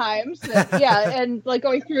couple of times. And like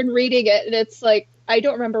going through and reading it, and it's like, I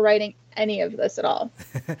don't remember writing any of this at all.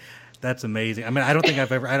 That's amazing. I mean, I don't think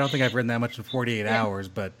I've written that much in 48 hours,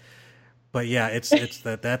 but yeah,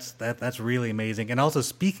 that's really amazing. And also,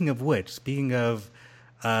 speaking of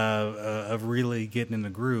really getting in the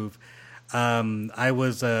groove, I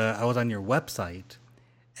was on your website,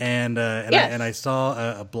 and I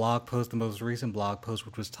saw a blog post, the most recent blog post,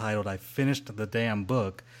 which was titled "I finished the damn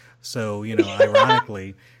book." So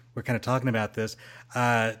ironically, we're kind of talking about this.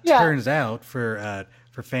 Turns out for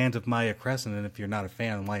fans of Miya Kressin, and if you're not a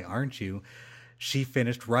fan, why aren't you? She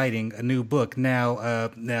finished writing a new book. Now,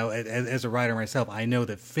 as a writer myself, I know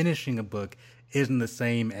that finishing a book isn't the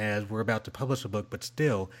same as we're about to publish a book, but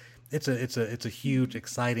still, it's a huge,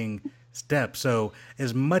 exciting step. So,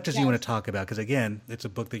 as much as you want to talk about, because again, it's a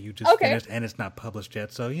book that you just finished and it's not published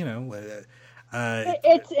yet, so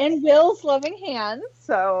it's in Will's loving hands.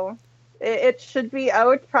 So, it should be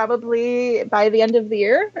out probably by the end of the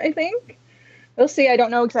year, I think. We'll see. I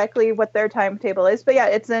don't know exactly what their timetable is, but yeah,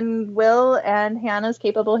 it's in Will and Hannah's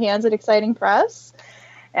capable hands at Exciting Press.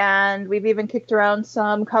 And we've even kicked around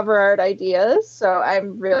some cover art ideas. So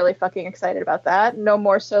I'm really fucking excited about that. No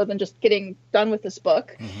more so than just getting done with this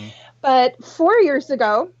book. Mm-hmm. But 4 years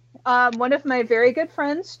ago, one of my very good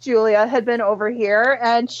friends, Julia, had been over here,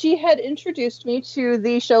 and she had introduced me to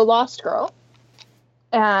the show Lost Girl.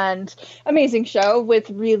 And amazing show with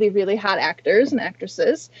really, really hot actors and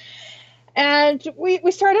actresses. And we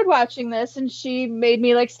started watching this, and she made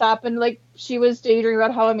me like stop, and like she was daydreaming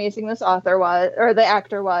about how amazing this author was, or the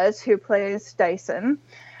actor was, who plays Dyson.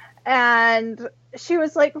 And she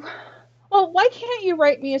was like, well, why can't you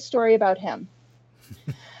write me a story about him?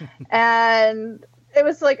 And it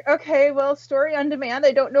was like, okay, well, story on demand.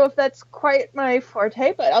 I don't know if that's quite my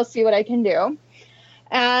forte, but I'll see what I can do.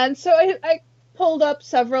 And so I pulled up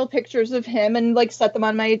several pictures of him and like set them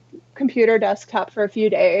on my computer desktop for a few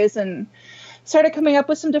days and started coming up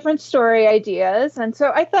with some different story ideas. And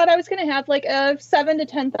so I thought I was going to have like a 7,000 to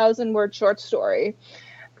 10,000 word short story,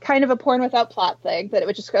 kind of a porn without plot thing, that it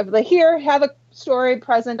would just go like, here, have a story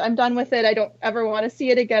present. I'm done with it. I don't ever want to see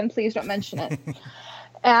it again. Please don't mention it.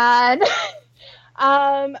 And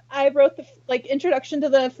I wrote the like introduction to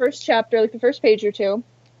the first chapter, like the first page or two.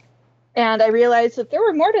 And I realized that there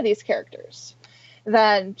were more to these characters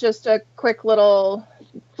than just a quick little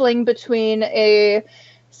fling between a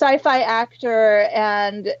sci-fi actor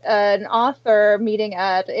and an author meeting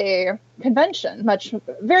at a convention,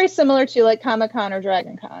 very similar to like Comic-Con or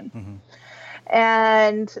Dragon Con. Mm-hmm.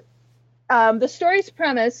 And the story's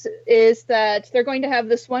premise is that they're going to have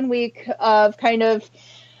this 1 week of kind of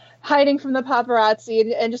hiding from the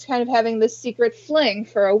paparazzi and just kind of having this secret fling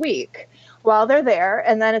for a week while they're there.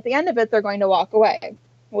 And then at the end of it, they're going to walk away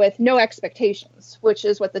with no expectations, which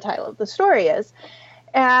is what the title of the story is.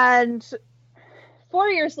 And 4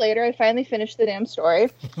 years later, I finally finished the damn story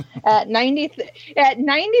at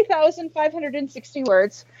 90,560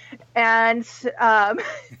 words. And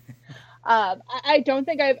I don't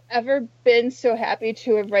think I've ever been so happy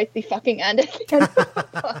to have read the fucking end of the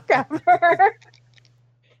book ever.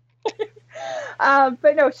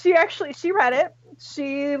 But no, she read it.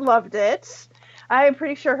 She loved it. I'm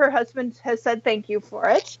pretty sure her husband has said thank you for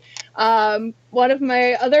it. One of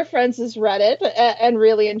my other friends has read it and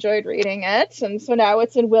really enjoyed reading it. And so now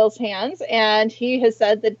it's in Will's hands. And he has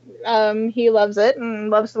said that he loves it and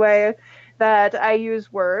loves the way that I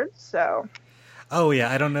use words. So. Oh,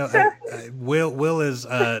 yeah. I don't know. Will is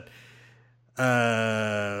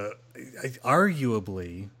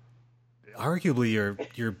arguably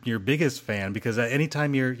your biggest fan, because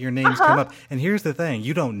anytime your names come up, and here's the thing,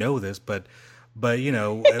 you don't know this, but you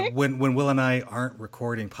know, when Will and I aren't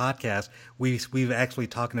recording podcasts, we've actually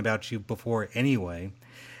talking about you before anyway,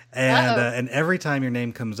 and every time your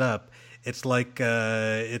name comes up, it's like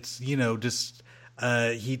it's, you know, just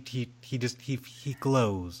he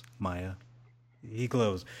glows, Maya. He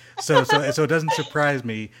glows. So it doesn't surprise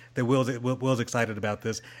me that Will's excited about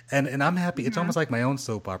this, and I'm happy. It's almost like my own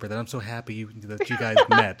soap opera that I'm so happy that you guys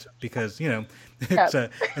met, because, you know,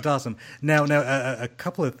 it's awesome. Now a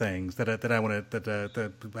couple of things that I want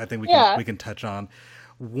that I think we can touch on.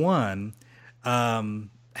 One,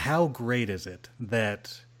 how great is it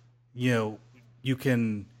that, you know, you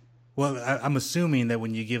can? Well, I'm assuming that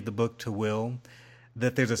when you give the book to Will,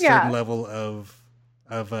 that there's a certain level of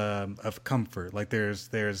comfort. Like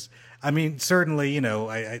there's, I mean, certainly, you know,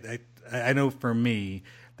 I know for me,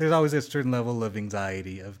 there's always a certain level of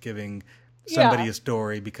anxiety of giving somebody a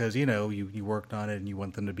story, because, you know, you worked on it and you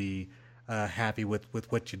want them to be happy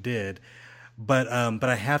with what you did. But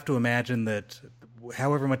I have to imagine that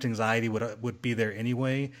however much anxiety would be there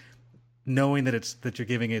anyway, knowing that you're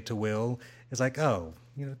giving it to Will is like, oh,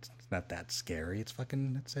 you know, it's not that scary. It's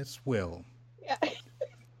Will. Yeah.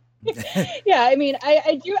 Yeah, I mean,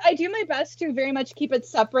 I do my best to very much keep it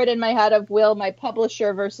separate in my head of Will, my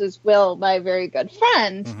publisher, versus Will, my very good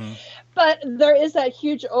friend. Mm-hmm. But there is that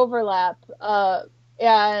huge overlap.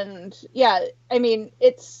 And yeah, I mean,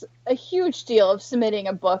 it's a huge deal of submitting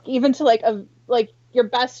a book, even to like your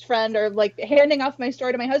best friend, or like handing off my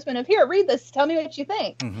story to my husband of, here, read this, tell me what you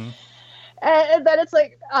think. Mm-hmm. And then it's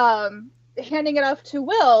like handing it off to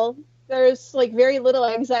Will. There's like very little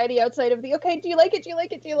anxiety outside of the, okay, do you like it? Do you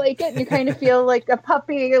like it? Do you like it? And you kind of feel like a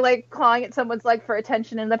puppy, you're like clawing at someone's leg for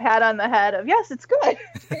attention, and the pat on the head of, yes, it's good.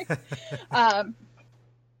 But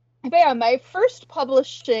yeah, my first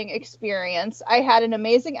publishing experience, I had an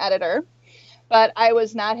amazing editor, but I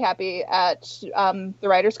was not happy at the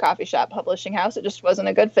Writer's Coffee Shop publishing house. It just wasn't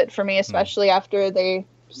a good fit for me, especially after they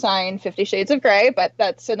signed 50 Shades of Grey, but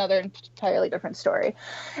that's another entirely different story.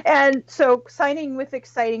 And so signing with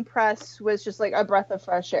Exciting Press was just like a breath of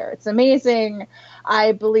fresh air. It's amazing.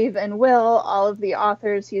 I believe in Will, all of the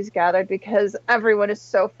authors he's gathered, because everyone is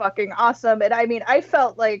so fucking awesome. And I mean, I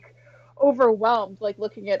felt like overwhelmed, like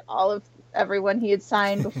looking at all of everyone he had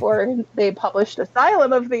signed before they published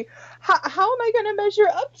Asylum, of the, how am I going to measure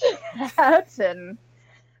up to that? And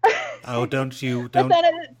oh, don't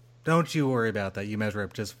you worry about that. You measure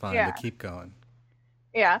up just fine, but keep going.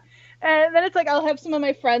 Yeah. And then it's like, I'll have some of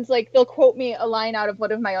my friends, like, they'll quote me a line out of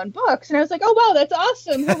one of my own books. And I was like, oh, wow, that's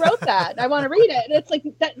awesome. Who wrote that? I want to read it. And it's like,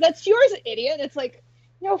 that's yours, idiot. And it's like,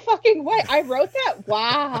 no fucking way. I wrote that?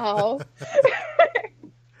 Wow.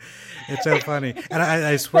 It's so funny. And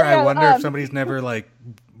I swear, I wonder if somebody's never, like,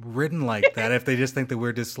 written like that, if they just think that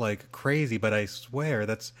we're just, like, crazy. But I swear,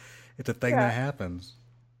 it's a thing that happens.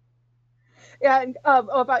 Yeah, and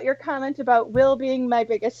about your comment about Will being my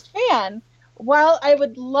biggest fan. While I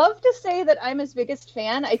would love to say that I'm his biggest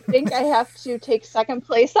fan, I think I have to take second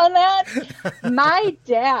place on that. My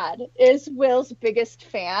dad is Will's biggest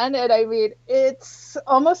fan, and I mean, it's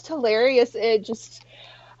almost hilarious. It just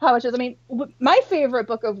how much is. I mean, my favorite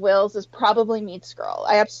book of Will's is probably Meets Girl.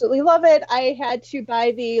 I absolutely love it. I had to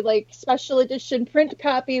buy the like special edition print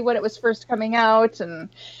copy when it was first coming out, and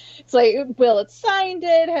it's like, Will, it signed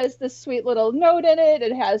it, has this sweet little note in it.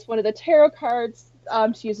 It has one of the tarot cards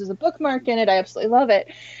to use as a bookmark in it. I absolutely love it.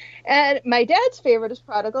 And my dad's favorite is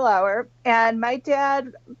Prodigal Hour. And my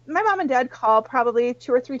mom and dad call probably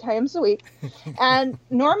 2 or 3 times a week. And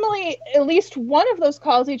normally at least one of those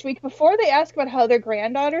calls each week, before they ask about how their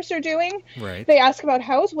granddaughters are doing, they ask about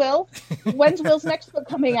how's Will, when's Will's next book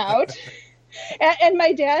coming out. And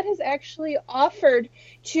my dad has actually offered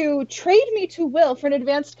to trade me to Will for an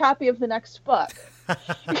advanced copy of the next book.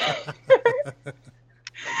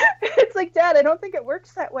 It's like, Dad, I don't think it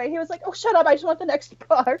works that way. He was like, oh, shut up. I just want the next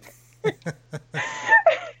book.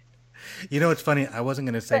 You know, it's funny. I wasn't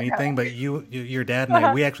going to say anything, but your dad and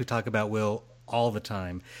I, we actually talk about Will all the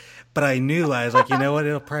time. But I knew, I was like, you know what?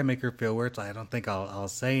 It'll probably make her feel weird. So I don't think I'll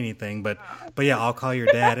say anything. But yeah, I'll call your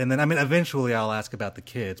dad. And then, I mean, eventually I'll ask about the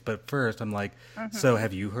kids. But first, I'm like, so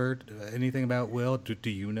have you heard anything about Will? Do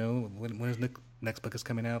you know when his next book is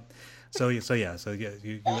coming out? So yeah,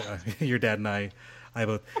 your dad and I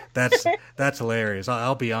both. That's hilarious.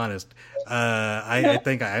 I'll be honest. I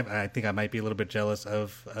think I might be a little bit jealous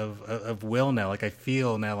of Will now. Like I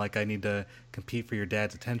feel now like I need to compete for your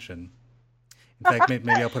dad's attention. In fact, maybe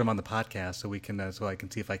I'll put him on the podcast so we can so I can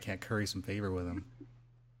see if I can't curry some favor with him.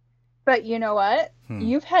 But you know what?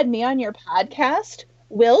 You've had me on your podcast.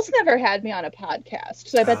 Will's never had me on a podcast,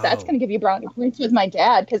 so I bet that's going to give you brownie points with my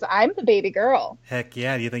dad because I'm the baby girl. Heck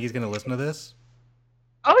yeah! Do you think he's going to listen to this?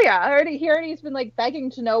 Oh yeah, he already's been like begging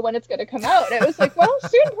to know when it's going to come out. And it was like, well,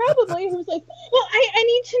 soon probably. He was like, well, I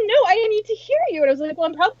need to know. I need to hear you. And I was like, well,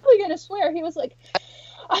 I'm probably going to swear. He was like,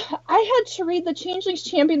 I had to read The Changelings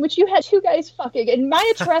Champion, which you had two guys fucking. And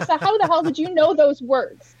Maya Teresa, how the hell did you know those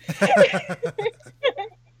words?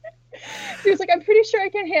 He was like, I'm pretty sure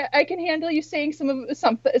I can handle you saying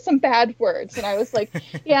some bad words. And I was like,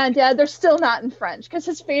 yeah, and Dad, they're still not in French. Because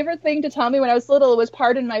his favorite thing to tell me when I was little was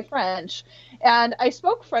pardon my French. And I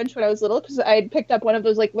spoke French when I was little because I had picked up one of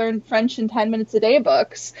those like learn French in 10 minutes a day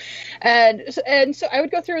books. And so I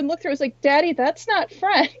would go through and look through. I was like, Daddy, that's not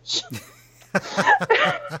French.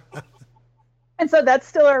 And so that's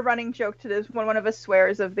still our running joke to this when one of us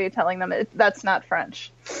swears of the telling them that's not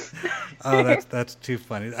French. Oh, that's too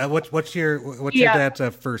funny. What's your dad's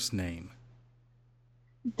first name?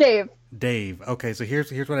 Dave. Dave. Okay, so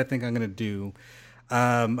here's what I think I'm going to do.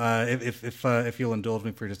 If you'll indulge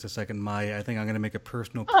me for just a second, Maya, I think I'm going to make a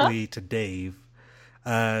personal plea to Dave.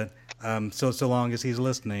 So long as he's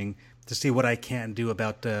listening, to see what I can do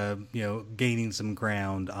about gaining some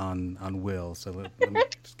ground on Will. So let me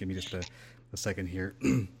just give me just a second here.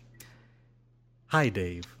 Hi,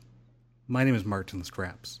 Dave. My name is Martin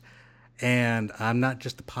Straps, and I'm not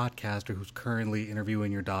just the podcaster who's currently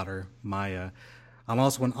interviewing your daughter, Maya. I'm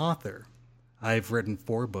also an author. I've written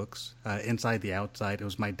 4 books, Inside the Outside. It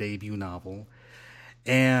was my debut novel.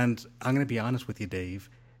 And I'm going to be honest with you, Dave.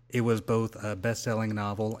 It was both a best-selling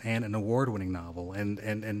novel and an award-winning novel. And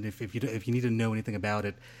if you need to know anything about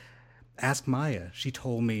it, ask Maya. She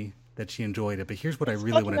told me that she enjoyed it. But here's what I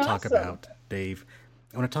really want to talk about, Dave.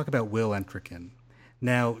 I want to talk about Will Entrican.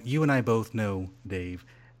 Now, you and I both know, Dave,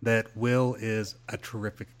 that Will is a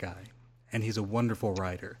terrific guy, and he's a wonderful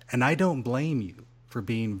writer. And I don't blame you for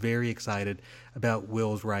being very excited about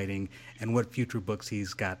Will's writing and what future books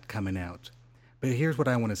he's got coming out. But here's what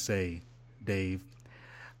I want to say, Dave.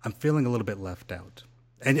 I'm feeling a little bit left out.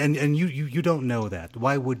 And you don't know that.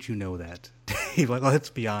 Why would you know that? Dave, let's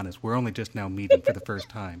be honest. We're only just now meeting for the first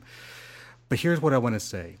time. But here's what I want to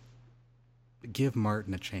say. Give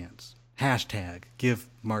Martin a chance. Hashtag give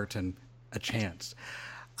Martin a chance.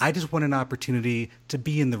 I just want an opportunity to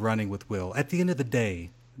be in the running with Will. At the end of the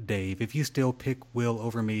day, Dave, if you still pick Will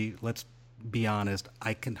over me, let's be honest,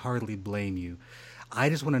 I can hardly blame you. I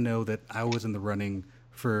just want to know that I was in the running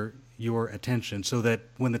for your attention so that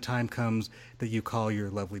when the time comes that you call your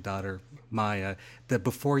lovely daughter, Maya, that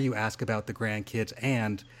before you ask about the grandkids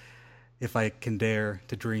and, if I can dare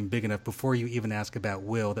to dream big enough, before you even ask about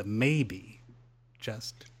Will, that maybe,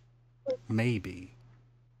 just maybe,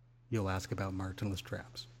 you'll ask about Martin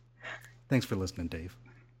Straps. Thanks for listening, Dave.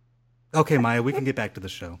 Okay, Maya, we can get back to the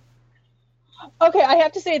show. Okay, I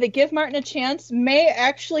have to say that give Martin a chance may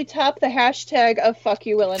actually top the hashtag of fuck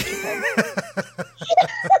you, Will Entrican.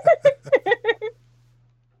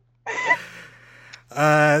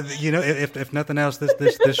 If nothing else,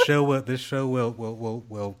 this show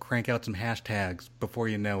will crank out some hashtags before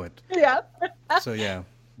you know it. Yeah. So yeah.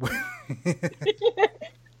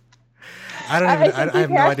 I have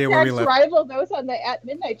no idea where we left. Rival those on the At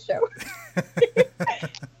Midnight show.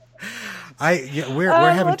 We're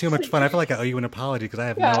having too much fun. I feel like I owe you an apology because I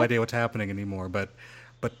have no idea what's happening anymore. But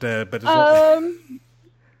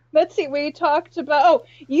let's see. We talked about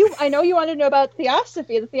I know you wanted to know about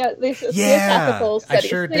theosophy, the theosophical studies. I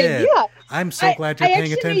sure did. Yeah, I'm so glad you're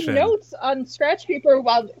paying attention. I actually made notes on scratch paper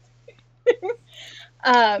while.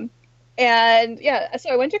 So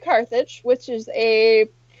I went to Carthage, which is a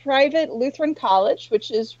private Lutheran college, which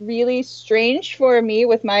is really strange for me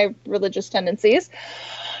with my religious tendencies.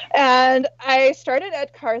 And I started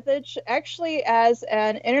at Carthage actually as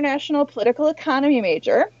an international political economy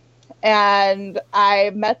major. And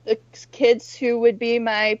I met the kids who would be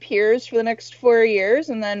my peers for the next 4 years,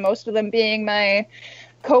 and then most of them being my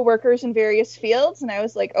co-workers in various fields. And I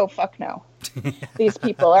was like, oh, fuck no. These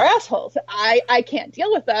people are assholes. I can't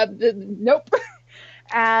deal with them. Nope.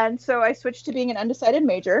 And so I switched to being an undecided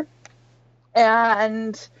major.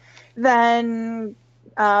 And then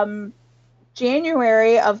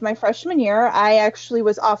January of my freshman year, I actually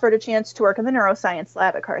was offered a chance to work in the neuroscience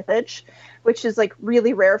lab at Carthage, which is like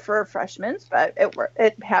really rare for freshmen, but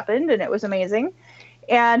it happened and it was amazing.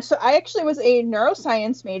 And so I actually was a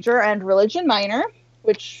neuroscience major and religion minor,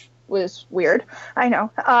 which was weird. I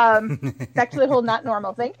know. Back to the whole not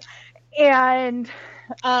normal thing. And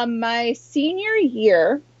my senior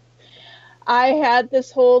year, I had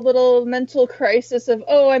this whole little mental crisis of,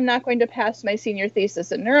 oh, I'm not going to pass my senior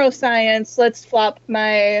thesis in neuroscience. Let's flop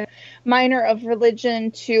my minor of religion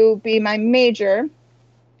to be my major.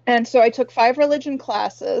 And so I took 5 religion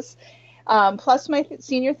classes, plus my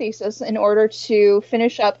senior thesis, in order to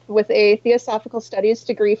finish up with a Theosophical Studies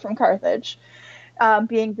degree from Carthage,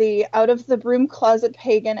 being the out-of-the-broom closet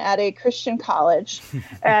pagan at a Christian college,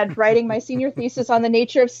 and writing my senior thesis on the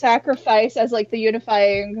nature of sacrifice as like the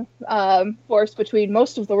unifying force between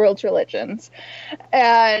most of the world's religions.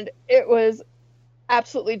 And it was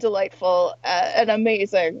absolutely delightful and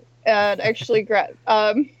amazing. And actually,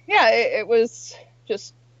 it was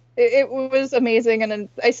just... It was amazing, and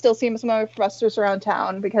I still see some of my professors around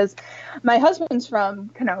town because my husband's from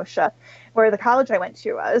Kenosha, where the college I went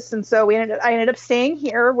to was, and so I ended up staying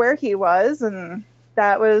here where he was, and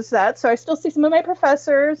that was that. So I still see some of my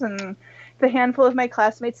professors and the handful of my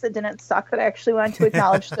classmates that didn't suck that I actually wanted to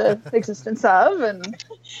acknowledge the existence of, and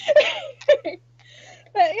but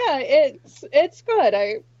yeah, it's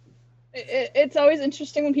good. It's always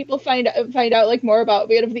interesting when people find out like more about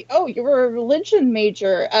me of oh, you were a religion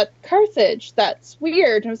major at Carthage. That's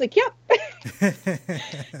weird. And I was like, yeah.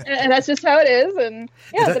 And that's just how it is. And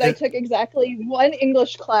yeah, but I took exactly 1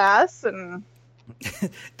 English class. And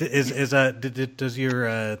does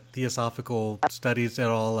your theosophical studies at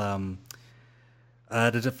all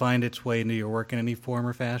does it find its way into your work in any form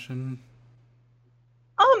or fashion?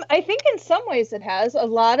 I think in some ways it has. A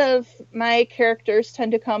lot of my characters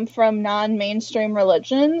tend to come from non-mainstream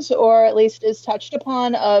religions, or at least is touched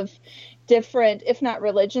upon of different, if not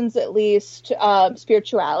religions, at least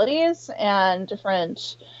spiritualities and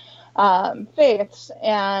different faiths.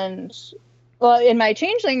 And well, in my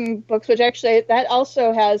Changeling books, which actually that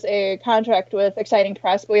also has a contract with Exciting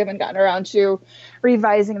Press, but we haven't gotten around to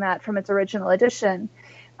revising that from its original edition.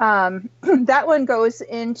 That one goes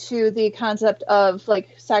into the concept of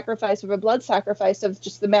like sacrifice of a blood sacrifice, of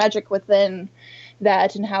just the magic within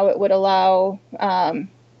that and how it would allow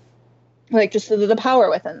like just the power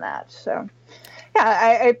within that. So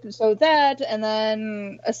yeah, so that, and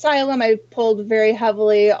then Asylum, I pulled very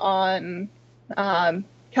heavily on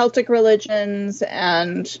Celtic religions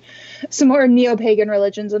and some more neo-pagan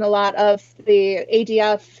religions, and a lot of the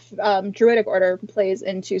ADF Druidic order plays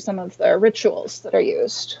into some of the rituals that are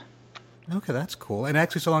used. Okay, that's cool. And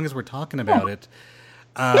actually, so long as we're talking about it,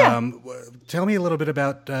 tell me a little bit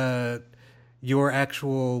about your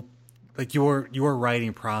actual, like your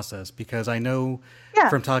writing process, because I know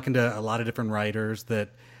from talking to a lot of different writers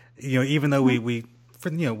that, even though we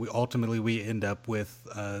ultimately end up with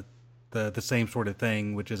the same sort of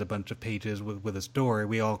thing, which is a bunch of pages with a story.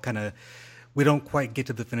 We don't quite get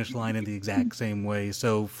to the finish line in the exact same way.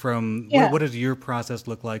 So what does your process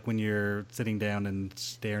look like when you're sitting down and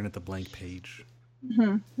staring at the blank page?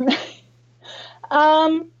 Mm-hmm.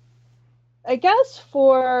 I guess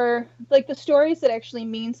for like the stories that actually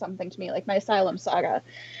mean something to me, like my Asylum saga,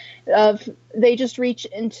 they just reach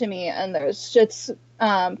into me, and there's just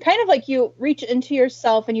kind of like you reach into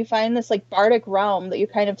yourself and you find this like bardic realm that you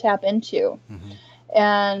kind of tap into. Mm-hmm.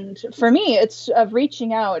 And for me, it's of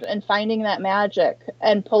reaching out and finding that magic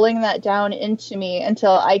and pulling that down into me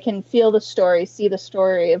until I can feel the story, see the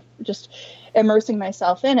story, of just immersing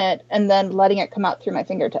myself in it, and then letting it come out through my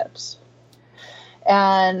fingertips.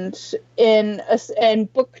 And in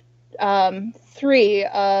book 3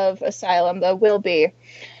 of Asylum, the Will Be,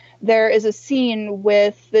 there is a scene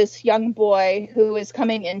with this young boy who is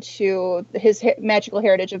coming into his magical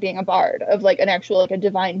heritage of being a bard, of like an actual, like a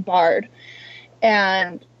divine bard.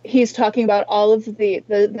 And he's talking about all of the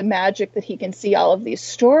magic that he can see, all of these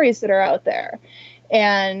stories that are out there.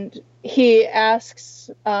 And he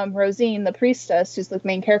asks Rosine, the priestess, who's the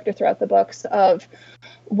main character throughout the books, of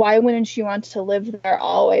why wouldn't you want to live there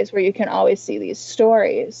always, where you can always see these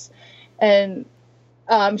stories? And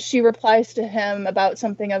she replies to him about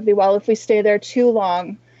something of the, well, if we stay there too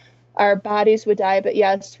long, our bodies would die, but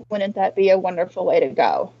yes, wouldn't that be a wonderful way to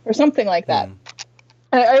go? Or something like that.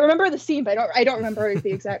 I remember the scene, but I don't remember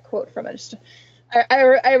the exact quote from it. Just,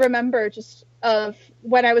 I remember just of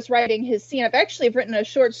when I was writing his scene. I've actually written a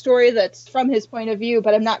short story that's from his point of view,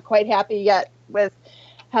 but I'm not quite happy yet with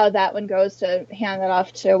how that one goes to hand that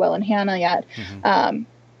off to Will and Hannah yet.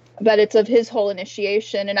 But it's of his whole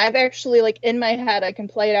initiation. And I've actually, like, in my head, I can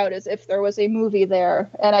play it out as if there was a movie there,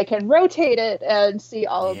 and I can rotate it and see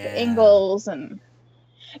all of the angles. And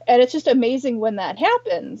it's just amazing when that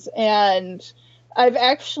happens. And I've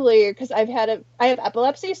actually, because I have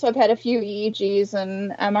epilepsy, so I've had a few EEGs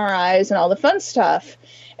and MRIs and all the fun stuff.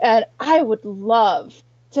 And I would love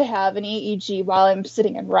to have an EEG while I'm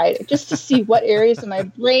sitting and writing, just to see what areas of my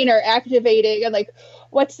brain are activating, and, like,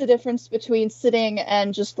 what's the difference between sitting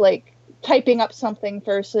and just, like, typing up something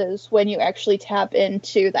versus when you actually tap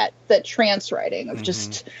into that trance writing of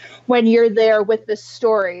just when you're there with the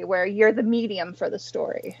story, where you're the medium for the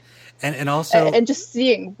story. And also, and just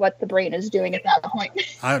seeing what the brain is doing at that point.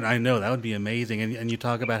 I know that would be amazing. And you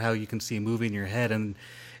talk about how you can see a movie in your head, and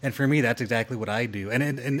for me, that's exactly what I do.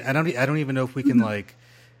 And I don't even know if we can like,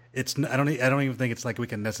 I don't even think it's like we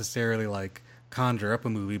can necessarily like conjure up a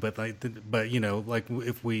movie, but you know, like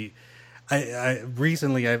if we, I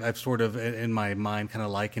recently I've sort of in my mind kind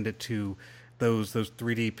of likened it to those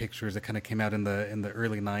 3D pictures that kind of came out in the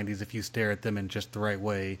early 90s. If you stare at them in just the right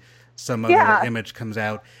way, some other image comes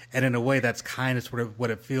out, and in a way that's kind of sort of what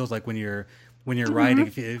it feels like when you're writing.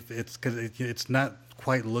 If it's because it's not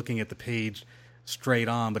quite looking at the page straight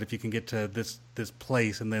on, but if you can get to this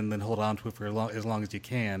place and then hold on to it for as long as you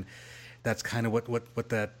can, that's kind of what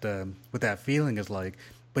that feeling is like.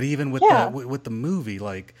 But even with the movie,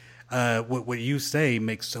 like what you say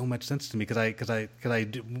makes so much sense to me, because I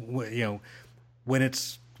do, you know, when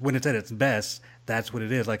it's at its best, that's what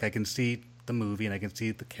it is. Like, I can see the movie and I can see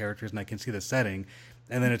the characters and I can see the setting,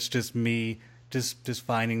 and then it's just me just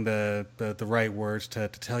finding the right words to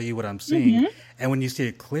tell you what I'm seeing. And when you see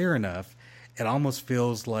it clear enough, it almost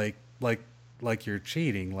feels like you're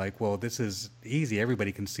cheating. Like, well, this is easy.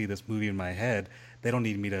 Everybody can see this movie in my head. They don't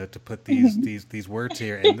need me to put these words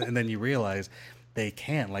here. And then you realize they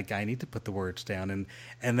can't. Like, I need to put the words down.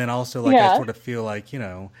 And then also, like, I sort of feel like, you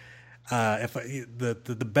know, if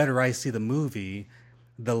the better I see the movie,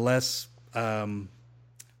 the less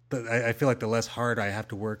I feel like the less hard I have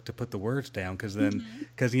to work to put the words down, because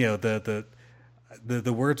you know,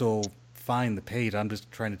 the words will find the page. I'm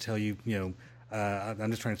just trying to tell you, you know,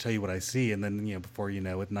 I'm just trying to tell you what I see, and then, you know, before you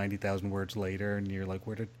know it, 90,000 words later, and you're like,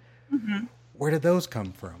 where did those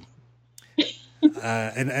come from?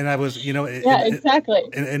 And I was, you know, exactly.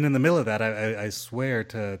 And in the middle of that, I swear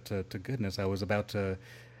to goodness, I was about to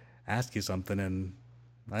ask you something, and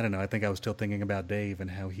I don't know. I think I was still thinking about Dave and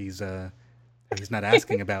how he's not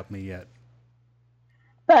asking about me yet.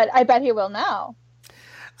 But I bet he will now.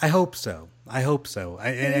 I hope so. He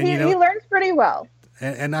learns pretty well.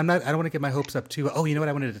 And I don't want to get my hopes up too. Oh, you know what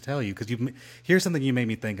I wanted to tell you, because here's something you made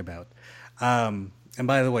me think about. And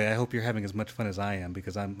by the way, I hope you're having as much fun as I am,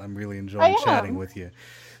 because I'm really enjoying chatting with you.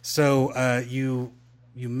 So you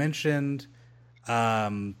mentioned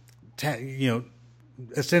you know,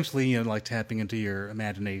 essentially, you know, like tapping into your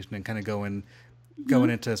imagination and kind of going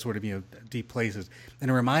into sort of, you know, deep places. And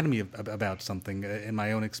it reminded me about something in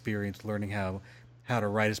my own experience learning how to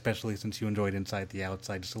write, especially since you enjoyed Inside the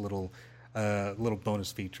Outside. Just a little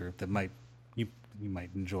bonus feature that you might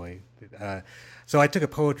enjoy. So I took a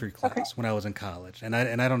poetry class when I was in college, and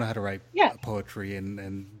I don't know how to write poetry,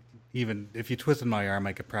 and even if you twisted my arm,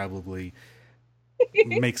 I could probably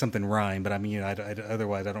make something rhyme, but I mean,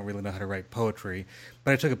 otherwise I don't really know how to write poetry.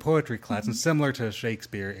 But I took a poetry class, and similar to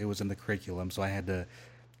Shakespeare, it was in the curriculum, so I had to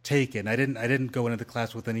take it. And I didn't go into the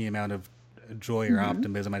class with any amount of joy or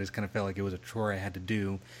optimism. I just kind of felt like it was a chore I had to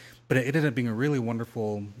do. But it ended up being a really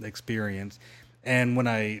wonderful experience. And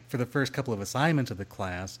when for the first couple of assignments of the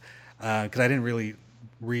class, because I didn't really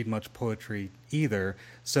read much poetry either,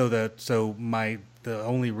 so the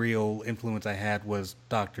only real influence I had was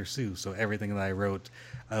Dr. Seuss. So everything that I wrote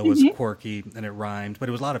was quirky and it rhymed, but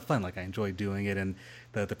it was a lot of fun. Like, I enjoyed doing it, and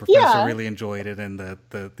the professor really enjoyed it, and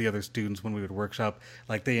the other students, when we would workshop,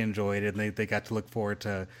 like, they enjoyed it, and they got to look forward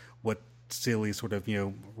to what silly sort of, you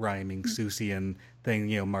know, rhyming Seussian thing,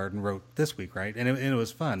 you know, Martin wrote this week, right? And it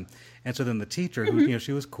was fun. And so then the teacher, who, you know,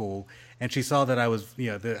 she was cool, and she saw that I was,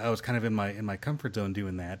 you know, I was kind of in my comfort zone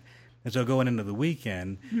doing that. And so going into the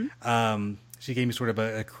weekend, she gave me sort of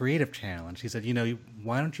a creative challenge. She said, you know,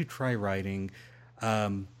 why don't you try writing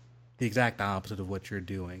the exact opposite of what you're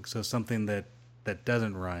doing? So something that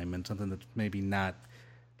doesn't rhyme, and something that's maybe not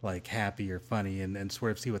like happy or funny, and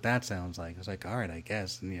sort of see what that sounds like. I was like, all right, I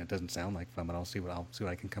guess, and it doesn't sound like fun, but I'll see what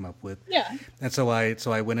I can come up with. Yeah. And so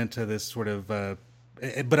I went into this sort of,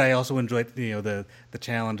 but I also enjoyed the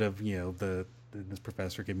challenge of this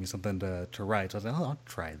professor gave me something to write. So I was like, oh, I'll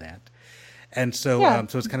try that. And so, Yeah.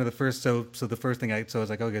 so it's kind of the first. So the first thing I was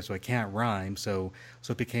like, okay, so I can't rhyme. So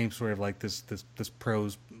it became sort of like this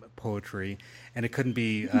prose poetry, and it couldn't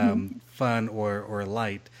be fun or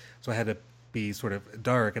light. So I had to be sort of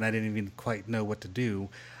dark, and I didn't even quite know what to do.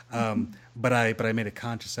 But I made a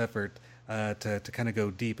conscious effort to kind of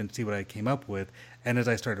go deep and see what I came up with. And as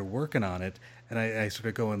I started working on it, and I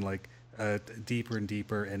started going like deeper and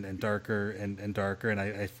deeper and darker and darker, and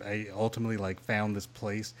I ultimately like found this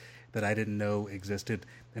place that I didn't know existed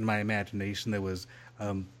in my imagination that was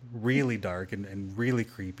really dark and really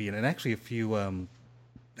creepy. And actually, I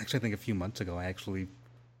think a few months ago, it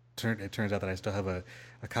turns out that I still have a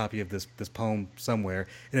copy of this poem somewhere.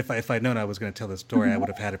 And if I'd known I was going to tell this story, I would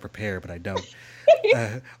have had it prepared, but I don't.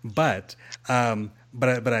 But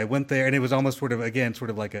I went there, and it was almost sort of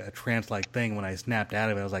like a trance-like thing. When I snapped out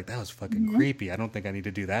of it, I was like, that was fucking creepy. I don't think I need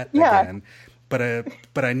to do that again. But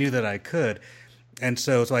I knew that I could. And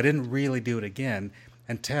so I didn't really do it again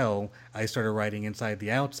until I started writing Inside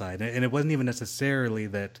the Outside. And it wasn't even necessarily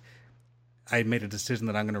that I made a decision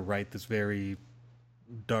that I'm going to write this very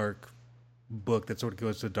dark book that sort of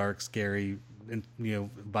goes to dark, scary, and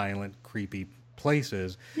violent, creepy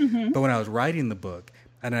places. But when I was writing the book,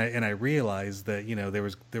 and I realized that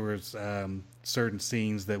there was certain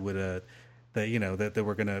scenes that would that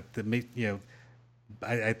were gonna that make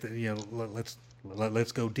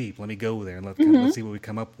let's go deep. Let me go there and let's see what we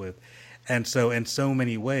come up with. And so in so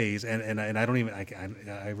many ways, and I don't even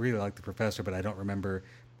I really like the professor, but I don't remember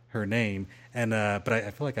her name. And but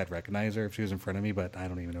I feel like I'd recognize her if she was in front of me, but I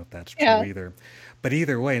don't even know if that's true either. But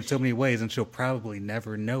either way, in so many ways, and she'll probably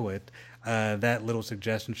never know it. That little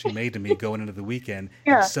suggestion she made to me going into the weekend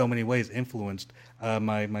in so many ways influenced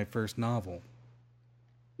my first novel.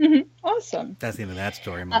 Awesome. That's the end of that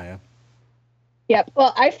story, Maya. Yep.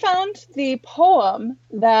 Well, I found the poem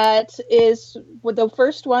that is the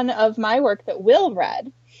first one of my work that Will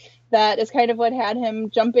read. That is kind of what had him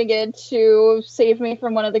jumping in to save me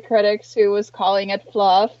from one of the critics who was calling it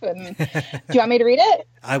fluff. And do you want me to read it?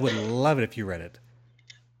 I would love it if you read it.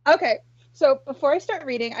 Okay. So before I start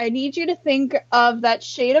reading, I need you to think of that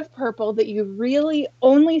shade of purple that you really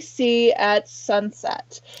only see at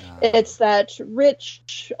sunset. It's that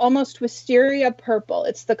rich, almost wisteria purple.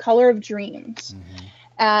 It's the color of dreams.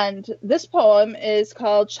 And this poem is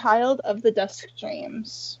called Child of the Dusk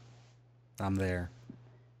Dreams. I'm there.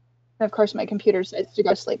 And of course, my computer says to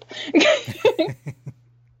go sleep.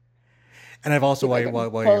 And I've also, while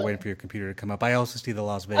you're waiting for your computer to come up, I also see the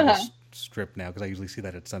Las Vegas Strip now, because I usually see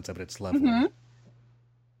that at sunset, but it's lovely. And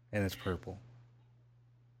it's purple.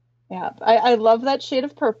 Yeah, I love that shade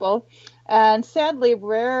of purple. And sadly,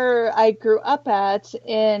 where I grew up at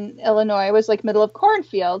in Illinois was like middle of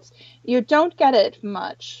cornfields. You don't get it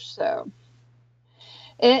much. So,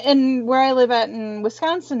 and where I live at in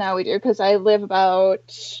Wisconsin now we do, because I live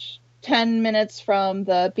about 10 minutes from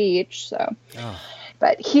the beach. So.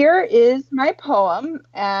 But here is my poem,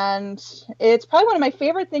 and it's probably one of my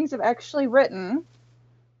favorite things I've actually written.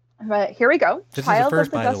 But here we go. This is the first,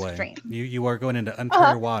 by the way. You are going into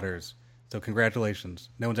uncharted waters, so congratulations.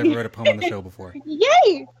 No one's ever read a poem on the show before.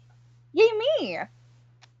 Yay! Yay me!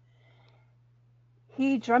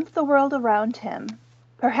 He dreamt the world around him.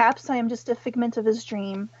 Perhaps I am just a figment of his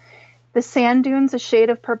dream. The sand dunes a shade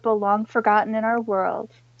of purple long forgotten in our world.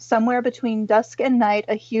 Somewhere between dusk and night,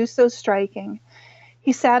 a hue so striking.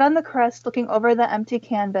 He sat on the crest looking over the empty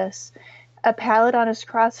canvas, a palette on his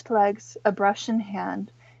crossed legs, a brush in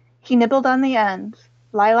hand. He nibbled on the end,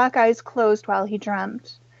 lilac eyes closed while he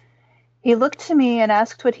dreamt. He looked to me and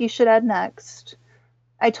asked what he should add next.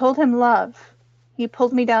 I told him love. He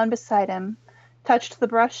pulled me down beside him, touched the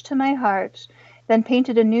brush to my heart, then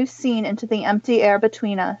painted a new scene into the empty air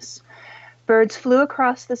between us. Birds flew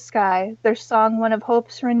across the sky, their song one of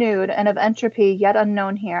hopes renewed and of entropy yet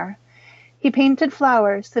unknown here. He painted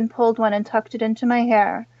flowers, then pulled one and tucked it into my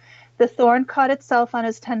hair. The thorn caught itself on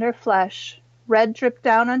his tender flesh. Red dripped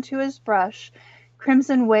down onto his brush.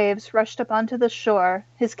 Crimson waves rushed up onto the shore,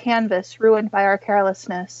 his canvas ruined by our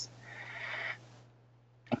carelessness.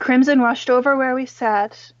 Crimson rushed over where we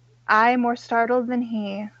sat, I more startled than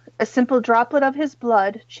he. A simple droplet of his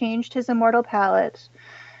blood changed his immortal palette.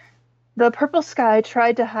 The purple sky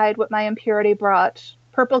tried to hide what my impurity brought.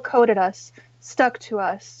 Purple coated us, stuck to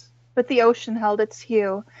us. But the ocean held its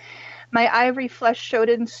hue. My ivory flesh showed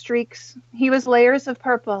in streaks. He was layers of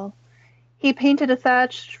purple. He painted a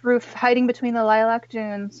thatched roof hiding between the lilac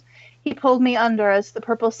dunes. He pulled me under as the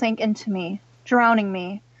purple sank into me, drowning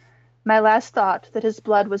me. My last thought that his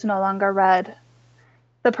blood was no longer red.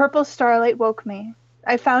 The purple starlight woke me.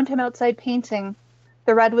 I found him outside painting.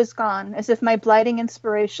 The red was gone, as if my blighting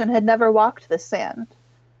inspiration had never walked this sand.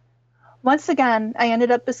 Once again, I ended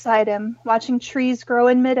up beside him, watching trees grow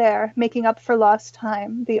in midair, making up for lost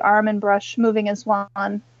time, the arm and brush moving as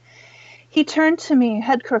one. He turned to me,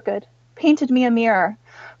 head crooked, painted me a mirror,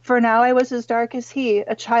 for now I was as dark as he,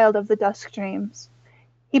 a child of the dusk dreams.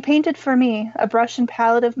 He painted for me, a brush and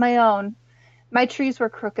palette of my own. My trees were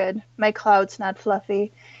crooked, my clouds not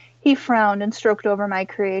fluffy. He frowned and stroked over my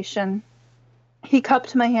creation. He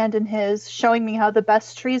cupped my hand in his, showing me how the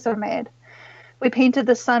best trees are made. We painted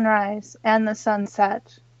the sunrise and the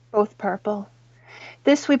sunset, both purple.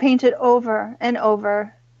 This we painted over and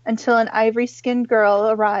over until an ivory-skinned girl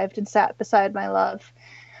arrived and sat beside my love.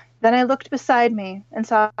 Then I looked beside me and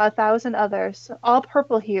saw 1,000 others, all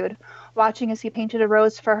purple-hued, watching as he painted a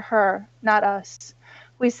rose for her, not us.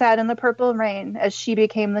 We sat in the purple rain as she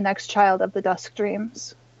became the next child of the dusk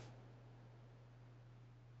dreams.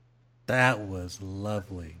 That was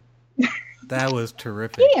lovely. That was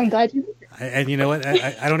terrific. Hey, I'm glad you. And you know what?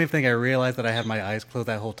 I don't even think I realized that I had my eyes closed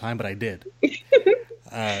that whole time, but I did.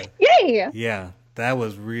 Yay! Yeah, that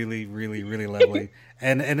was really, really, really lovely.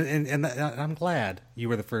 And I'm glad you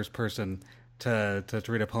were the first person to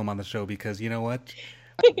read a poem on the show, because you know what?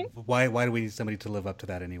 Why do we need somebody to live up to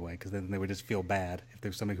that anyway? Because then they would just feel bad if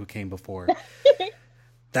there's somebody who came before.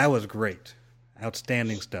 That was great.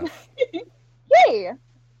 Outstanding stuff. Yay!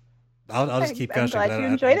 I'll just keep gushing. I'm glad you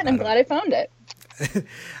enjoyed it, and I'm glad I found it.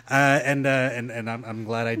 And I'm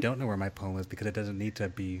glad I don't know where my poem is, because it doesn't need to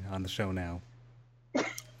be on the show now.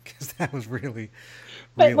 Because that was really,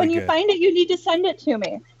 but really when you good. find it, you need to send it to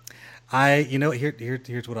me.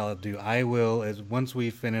 Here's what I'll do. I will, as once we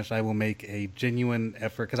finish, I will make a genuine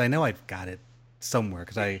effort, because I know I've got it somewhere.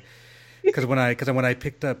 Because when I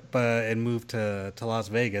picked up and moved to Las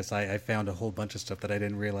Vegas, I found a whole bunch of stuff that I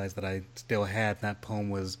didn't realize that I still had. And that poem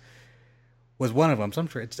was one of them. So I'm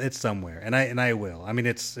sure it's somewhere, and I will. I mean,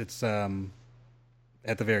 it's at the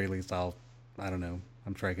very least, I don't know.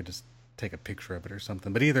 I'm sure I could just take a picture of it or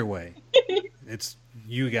something. But either way,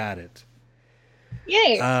 you got it.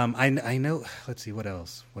 Yay! I know. Let's see what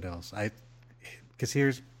else. Because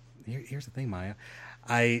here's the thing, Maya.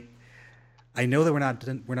 I know that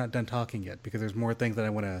we're not done talking yet, because there's more things that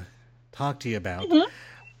I want to talk to you about. Mm-hmm.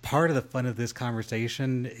 Part of the fun of this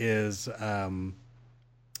conversation is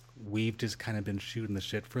we've just kind of been shooting the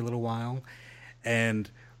shit for a little while,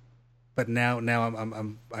 but now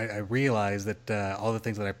I realize that all the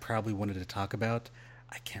things that I probably wanted to talk about,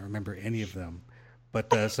 I can't remember any of them.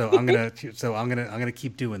 But so I'm gonna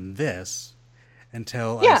keep doing this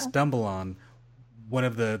until I stumble on one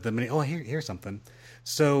of the many. Oh, here's something.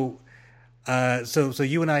 So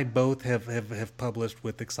you and I both have published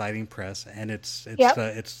with Exciting Press, and it's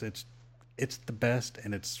the best,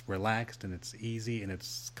 and it's relaxed, and it's easy, and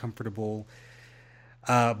it's comfortable.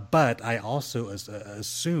 But I also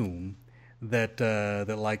assume that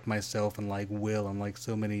like myself and like Will and like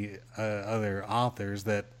so many other authors,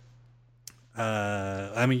 that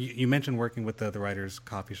I mean, you mentioned working with the Writers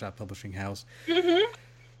Coffee Shop Publishing House. Mm-hmm.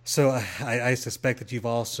 So I suspect that you've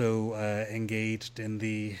also engaged in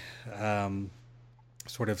the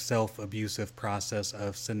sort of self-abusive process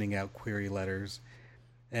of sending out query letters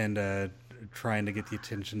and trying to get the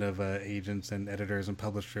attention of agents and editors and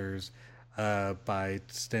publishers by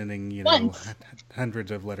sending,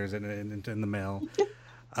 hundreds of letters in the mail.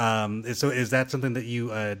 So is that something that you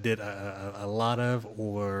did a lot of,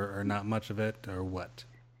 or not much of it, or what?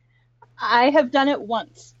 I have done it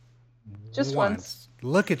once. Just once.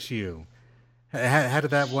 Look at you. How did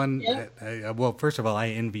that one? Yeah. Well, first of all, I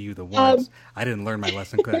envy you the once. I didn't learn my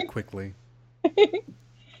lesson quickly.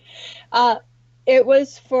 It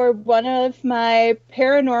was for one of my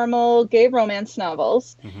paranormal gay romance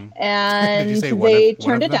novels, Mm-hmm. and Did you say they one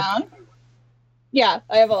turned of it them? down. Yeah,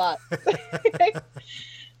 I have a lot.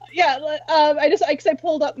 Yeah, because I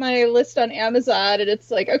pulled up my list on Amazon, and it's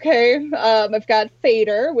like, okay, I've got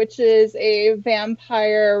Fader, which is a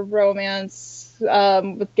vampire romance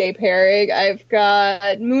with gay pairing. I've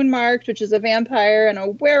got Moonmarked, which is a vampire and a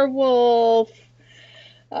werewolf.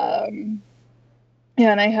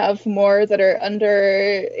 And I have more that are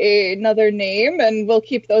under another name, and we'll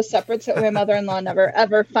keep those separate so my mother-in-law never,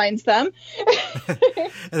 ever finds them.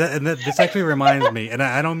 This actually reminds me, and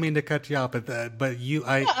I don't mean to cut you off, but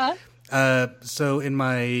so in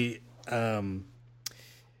my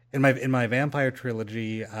vampire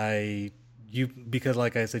trilogy, because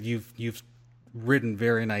like I said, you've written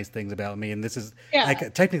very nice things about me, and this is Yeah.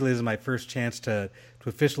 technically this is my first chance to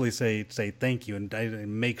officially say thank you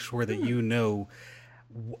and make sure that you know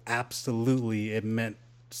absolutely it meant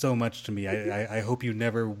so much to me. I hope you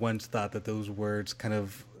never once thought that those words kind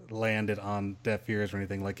of landed on deaf ears or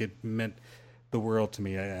anything. Like, it meant the world to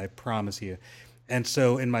me. I promise you. And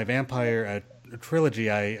so in my vampire trilogy,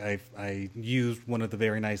 I used one of the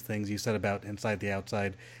very nice things you said about Inside the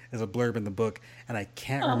Outside as a blurb in the book, and I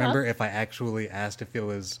can't remember if I actually asked if it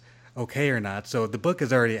was okay or not. So the book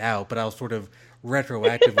is already out, but I'll sort of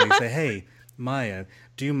retroactively say, hey, Maya,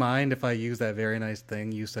 do you mind if I use that very nice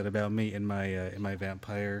thing you said about me in my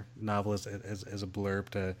vampire novel as a blurb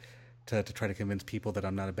to try to convince people that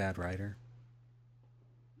I'm not a bad writer?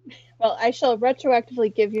 Well, I shall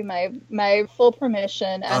retroactively give you my full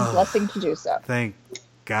permission and blessing to do so. Thank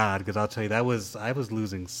God, because I'll tell you, I was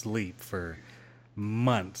losing sleep for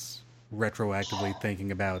months retroactively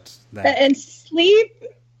thinking about that. And sleep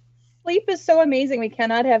is so amazing. We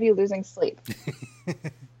cannot have you losing sleep.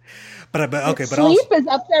 But okay, but sleep is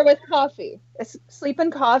up there with coffee. Sleep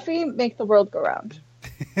and coffee make the world go round.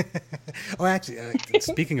 Oh, actually,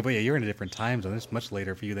 speaking of, you're in a different time zone. It's much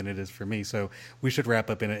later for you than it is for me, so we should wrap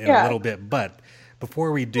up in a little bit. But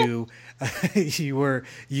before we do, you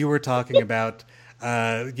were talking about,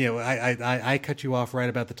 I cut you off right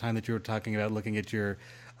about the time that you were talking about looking at your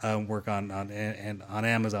work on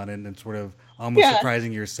Amazon and sort of almost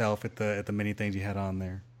surprising yourself at the many things you had on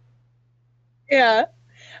there. Yeah.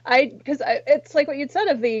 Because it's like what you'd said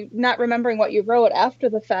of the not remembering what you wrote after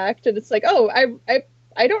the fact, and it's like, oh,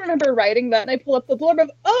 I don't remember writing that, and I pull up the blurb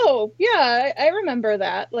of, oh yeah, I remember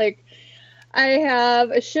that. Like, I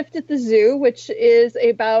have A Shift at the Zoo, which is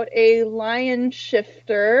about a lion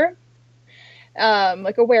shifter,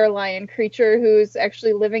 like a were-lion creature who's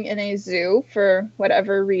actually living in a zoo for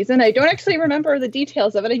whatever reason. I don't actually remember the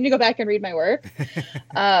details of it. I need to go back and read my work.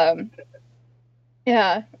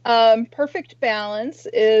 Yeah. Perfect Balance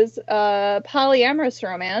is a polyamorous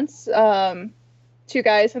romance, 2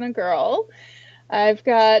 guys and a girl. I've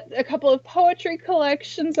got a couple of poetry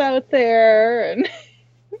collections out there and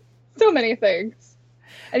so many things.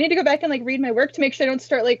 I need to go back and like read my work to make sure I don't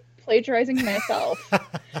start like plagiarizing myself.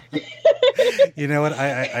 You know what?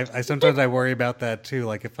 I sometimes I worry about that too.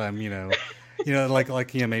 Like if I'm,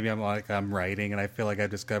 maybe I'm writing and I feel like I've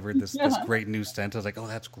discovered this great new sentence. I was like, oh,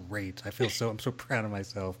 that's great. I'm so proud of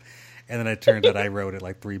myself. And then it turned out I wrote it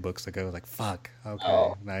like 3 books ago. I was like, fuck. Okay.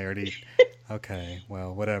 Oh. And I already, okay,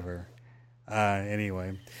 well, whatever.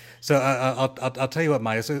 Anyway, so I'll tell you what,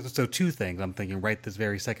 Maya. So 2 things I'm thinking right this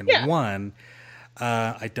very second. Yeah. 1,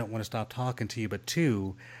 I don't want to stop talking to you, but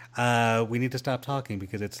 2, we need to stop talking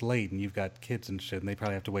because it's late and you've got kids and shit, and they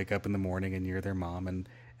probably have to wake up in the morning, and you're their mom, and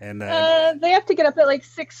they have to get up at like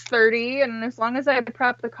 6:30, and as long as I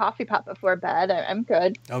prep the coffee pot before bed, I'm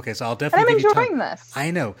good. Okay, so I'll definitely. I'm enjoying this.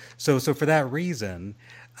 I know. So for that reason,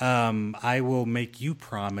 I will make you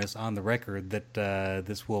promise on the record that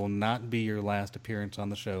this will not be your last appearance on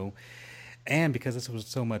the show, and because this was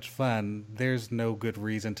so much fun, there's no good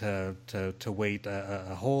reason to wait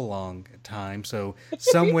a whole long time. So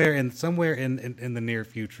somewhere in the near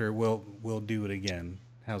future, we'll do it again.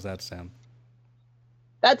 How's that sound?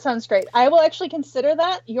 That sounds great. I will actually consider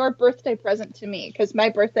that your birthday present to me because my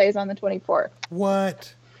birthday is on the 24th.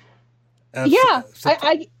 What? Yeah,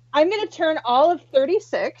 I'm going to turn all of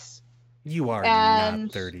 36. You are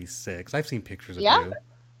not 36. I've seen pictures of you.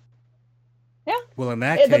 Yeah. Well, in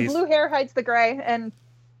that case, the blue hair hides the gray, and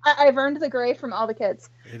I've earned the gray from all the kids.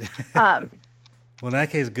 Well, in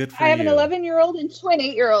that case, good for you. I have an 11-year-old and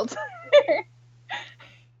 8-year-old.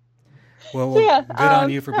 Well, good on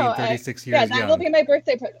you for being 36 years young. Yeah, that will be my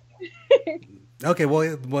birthday present. Okay, well,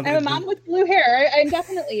 I'm a mom with blue hair. I'm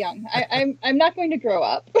definitely young. I'm not going to grow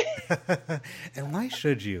up. And why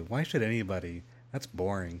should you? Why should anybody? That's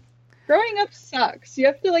boring. Growing up sucks. You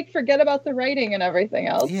have to like forget about the writing and everything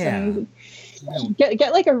else. Yeah. And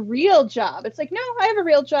get like a real job. It's like, no, I have a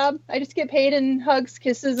real job. I just get paid in hugs,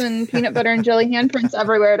 kisses, and peanut butter and jelly handprints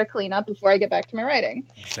everywhere to clean up before I get back to my writing.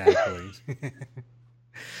 Exactly.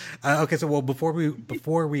 Okay, so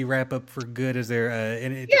before we wrap up for good, is there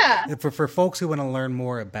for folks who want to learn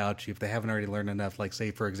more about you, if they haven't already learned enough, like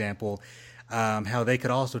say for example, how they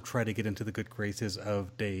could also try to get into the good graces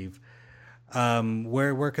of Dave,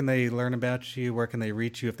 where can they learn about you? Where can they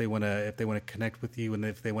reach you if they want to connect with you, and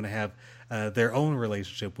if they want to have their own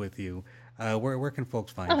relationship with you? Where can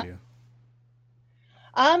folks find you?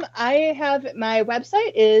 I have my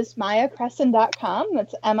website is MiyaKressin.com.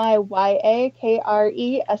 That's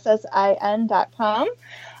MiyaKressin.com.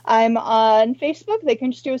 I'm on Facebook. They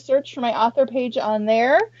can just do a search for my author page on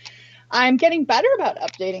there. I'm getting better about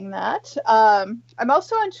updating that. I'm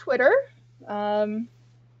also on Twitter,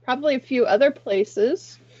 probably a few other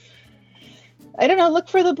places. I don't know, look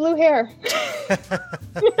for the blue hair.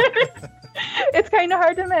 It's kind of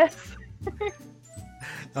hard to miss.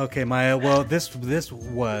 Okay, Maya. Well, this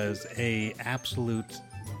was a absolute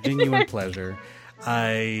genuine pleasure.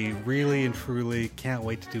 I really and truly can't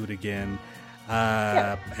wait to do it again.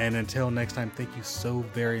 And until next time, thank you so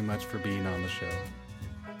very much for being on the show.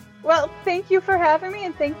 Well, thank you for having me,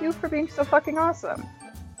 and thank you for being so fucking awesome.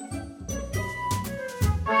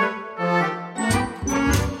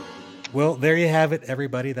 Well, there you have it,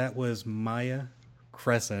 everybody. That was Miya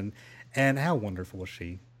Kressin. And how wonderful was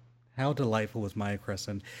she? How delightful was Miya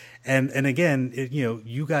Kressin? And again,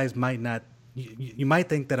 you guys might not, you might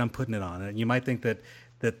think that I'm putting it on. You might think that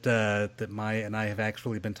Miya and I have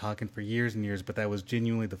actually been talking for years and years, but that was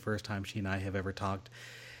genuinely the first time she and I have ever talked.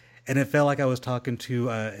 And it felt like I was talking to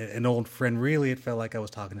an old friend. Really, it felt like I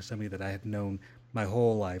was talking to somebody that I had known my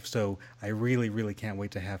whole life. So I really, really can't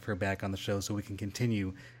wait to have her back on the show so we can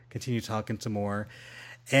continue talking some more.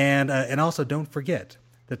 And also don't forget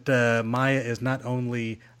that Miya is not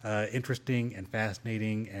only interesting and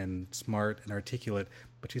fascinating and smart and articulate,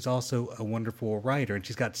 but she's also a wonderful writer, and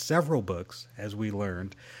she's got several books, as we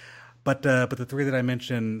learned. But the three that I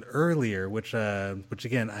mentioned earlier, which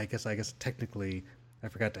again, I guess technically I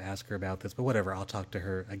forgot to ask her about this, but whatever, I'll talk to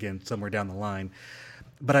her again somewhere down the line.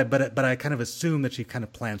 But I kind of assume that she kind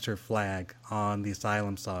of plants her flag on the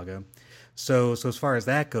Asylum Saga. So as far as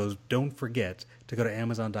that goes, don't forget to go to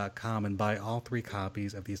Amazon.com and buy all 3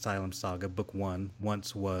 copies of the Asylum Saga. Book 1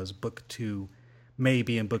 once was, Book 2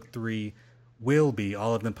 maybe, and Book 3 will be,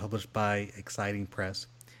 all of them published by Exciting Press.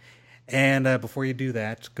 And before you do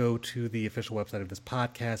that, go to the official website of this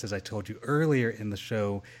podcast. As I told you earlier in the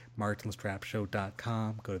show,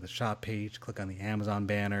 martinlestrapshow.com. Go to the shop page, click on the Amazon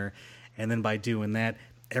banner, and then by doing that,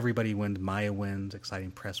 everybody wins. Miya wins,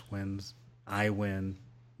 Exciting Press wins, I win,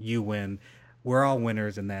 you win. We're all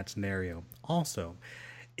winners in that scenario. Also,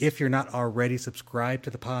 if you're not already subscribed to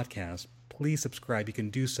the podcast, please subscribe. You can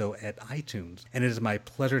do so at iTunes. And it is my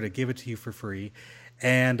pleasure to give it to you for free.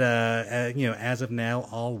 And, as of now,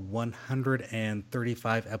 all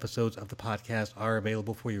 135 episodes of the podcast are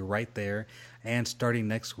available for you right there. And starting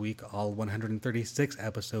next week, all 136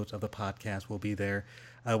 episodes of the podcast will be there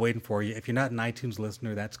waiting for you. If you're not an iTunes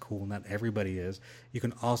listener, that's cool. Not everybody is. You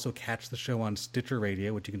can also catch the show on Stitcher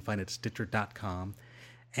Radio, which you can find at Stitcher.com.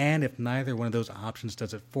 And if neither one of those options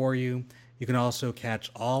does it for you, you can also catch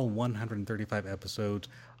all 135 episodes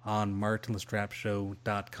on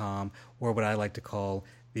martinlestrapshow.com, or what I like to call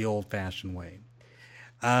the old-fashioned way.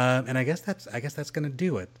 And I guess that's going to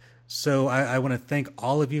do it. So I want to thank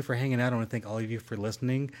all of you for hanging out. I want to thank all of you for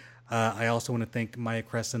listening. I also want to thank Miya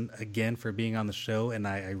Kressin again for being on the show, and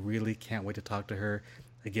I really can't wait to talk to her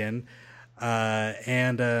again.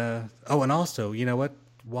 And also, you know what?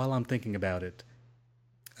 While I'm thinking about it,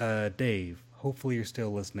 Dave, hopefully you're still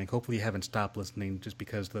listening. Hopefully you haven't stopped listening just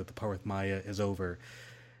because the part with Miya is over.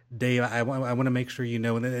 Dave, I want to make sure you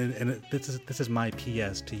know, and this is my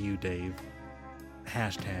PS to you, Dave.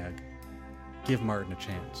 Hashtag, give Martin a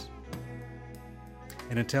chance.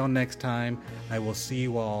 And until next time, I will see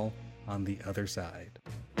you all on the other side.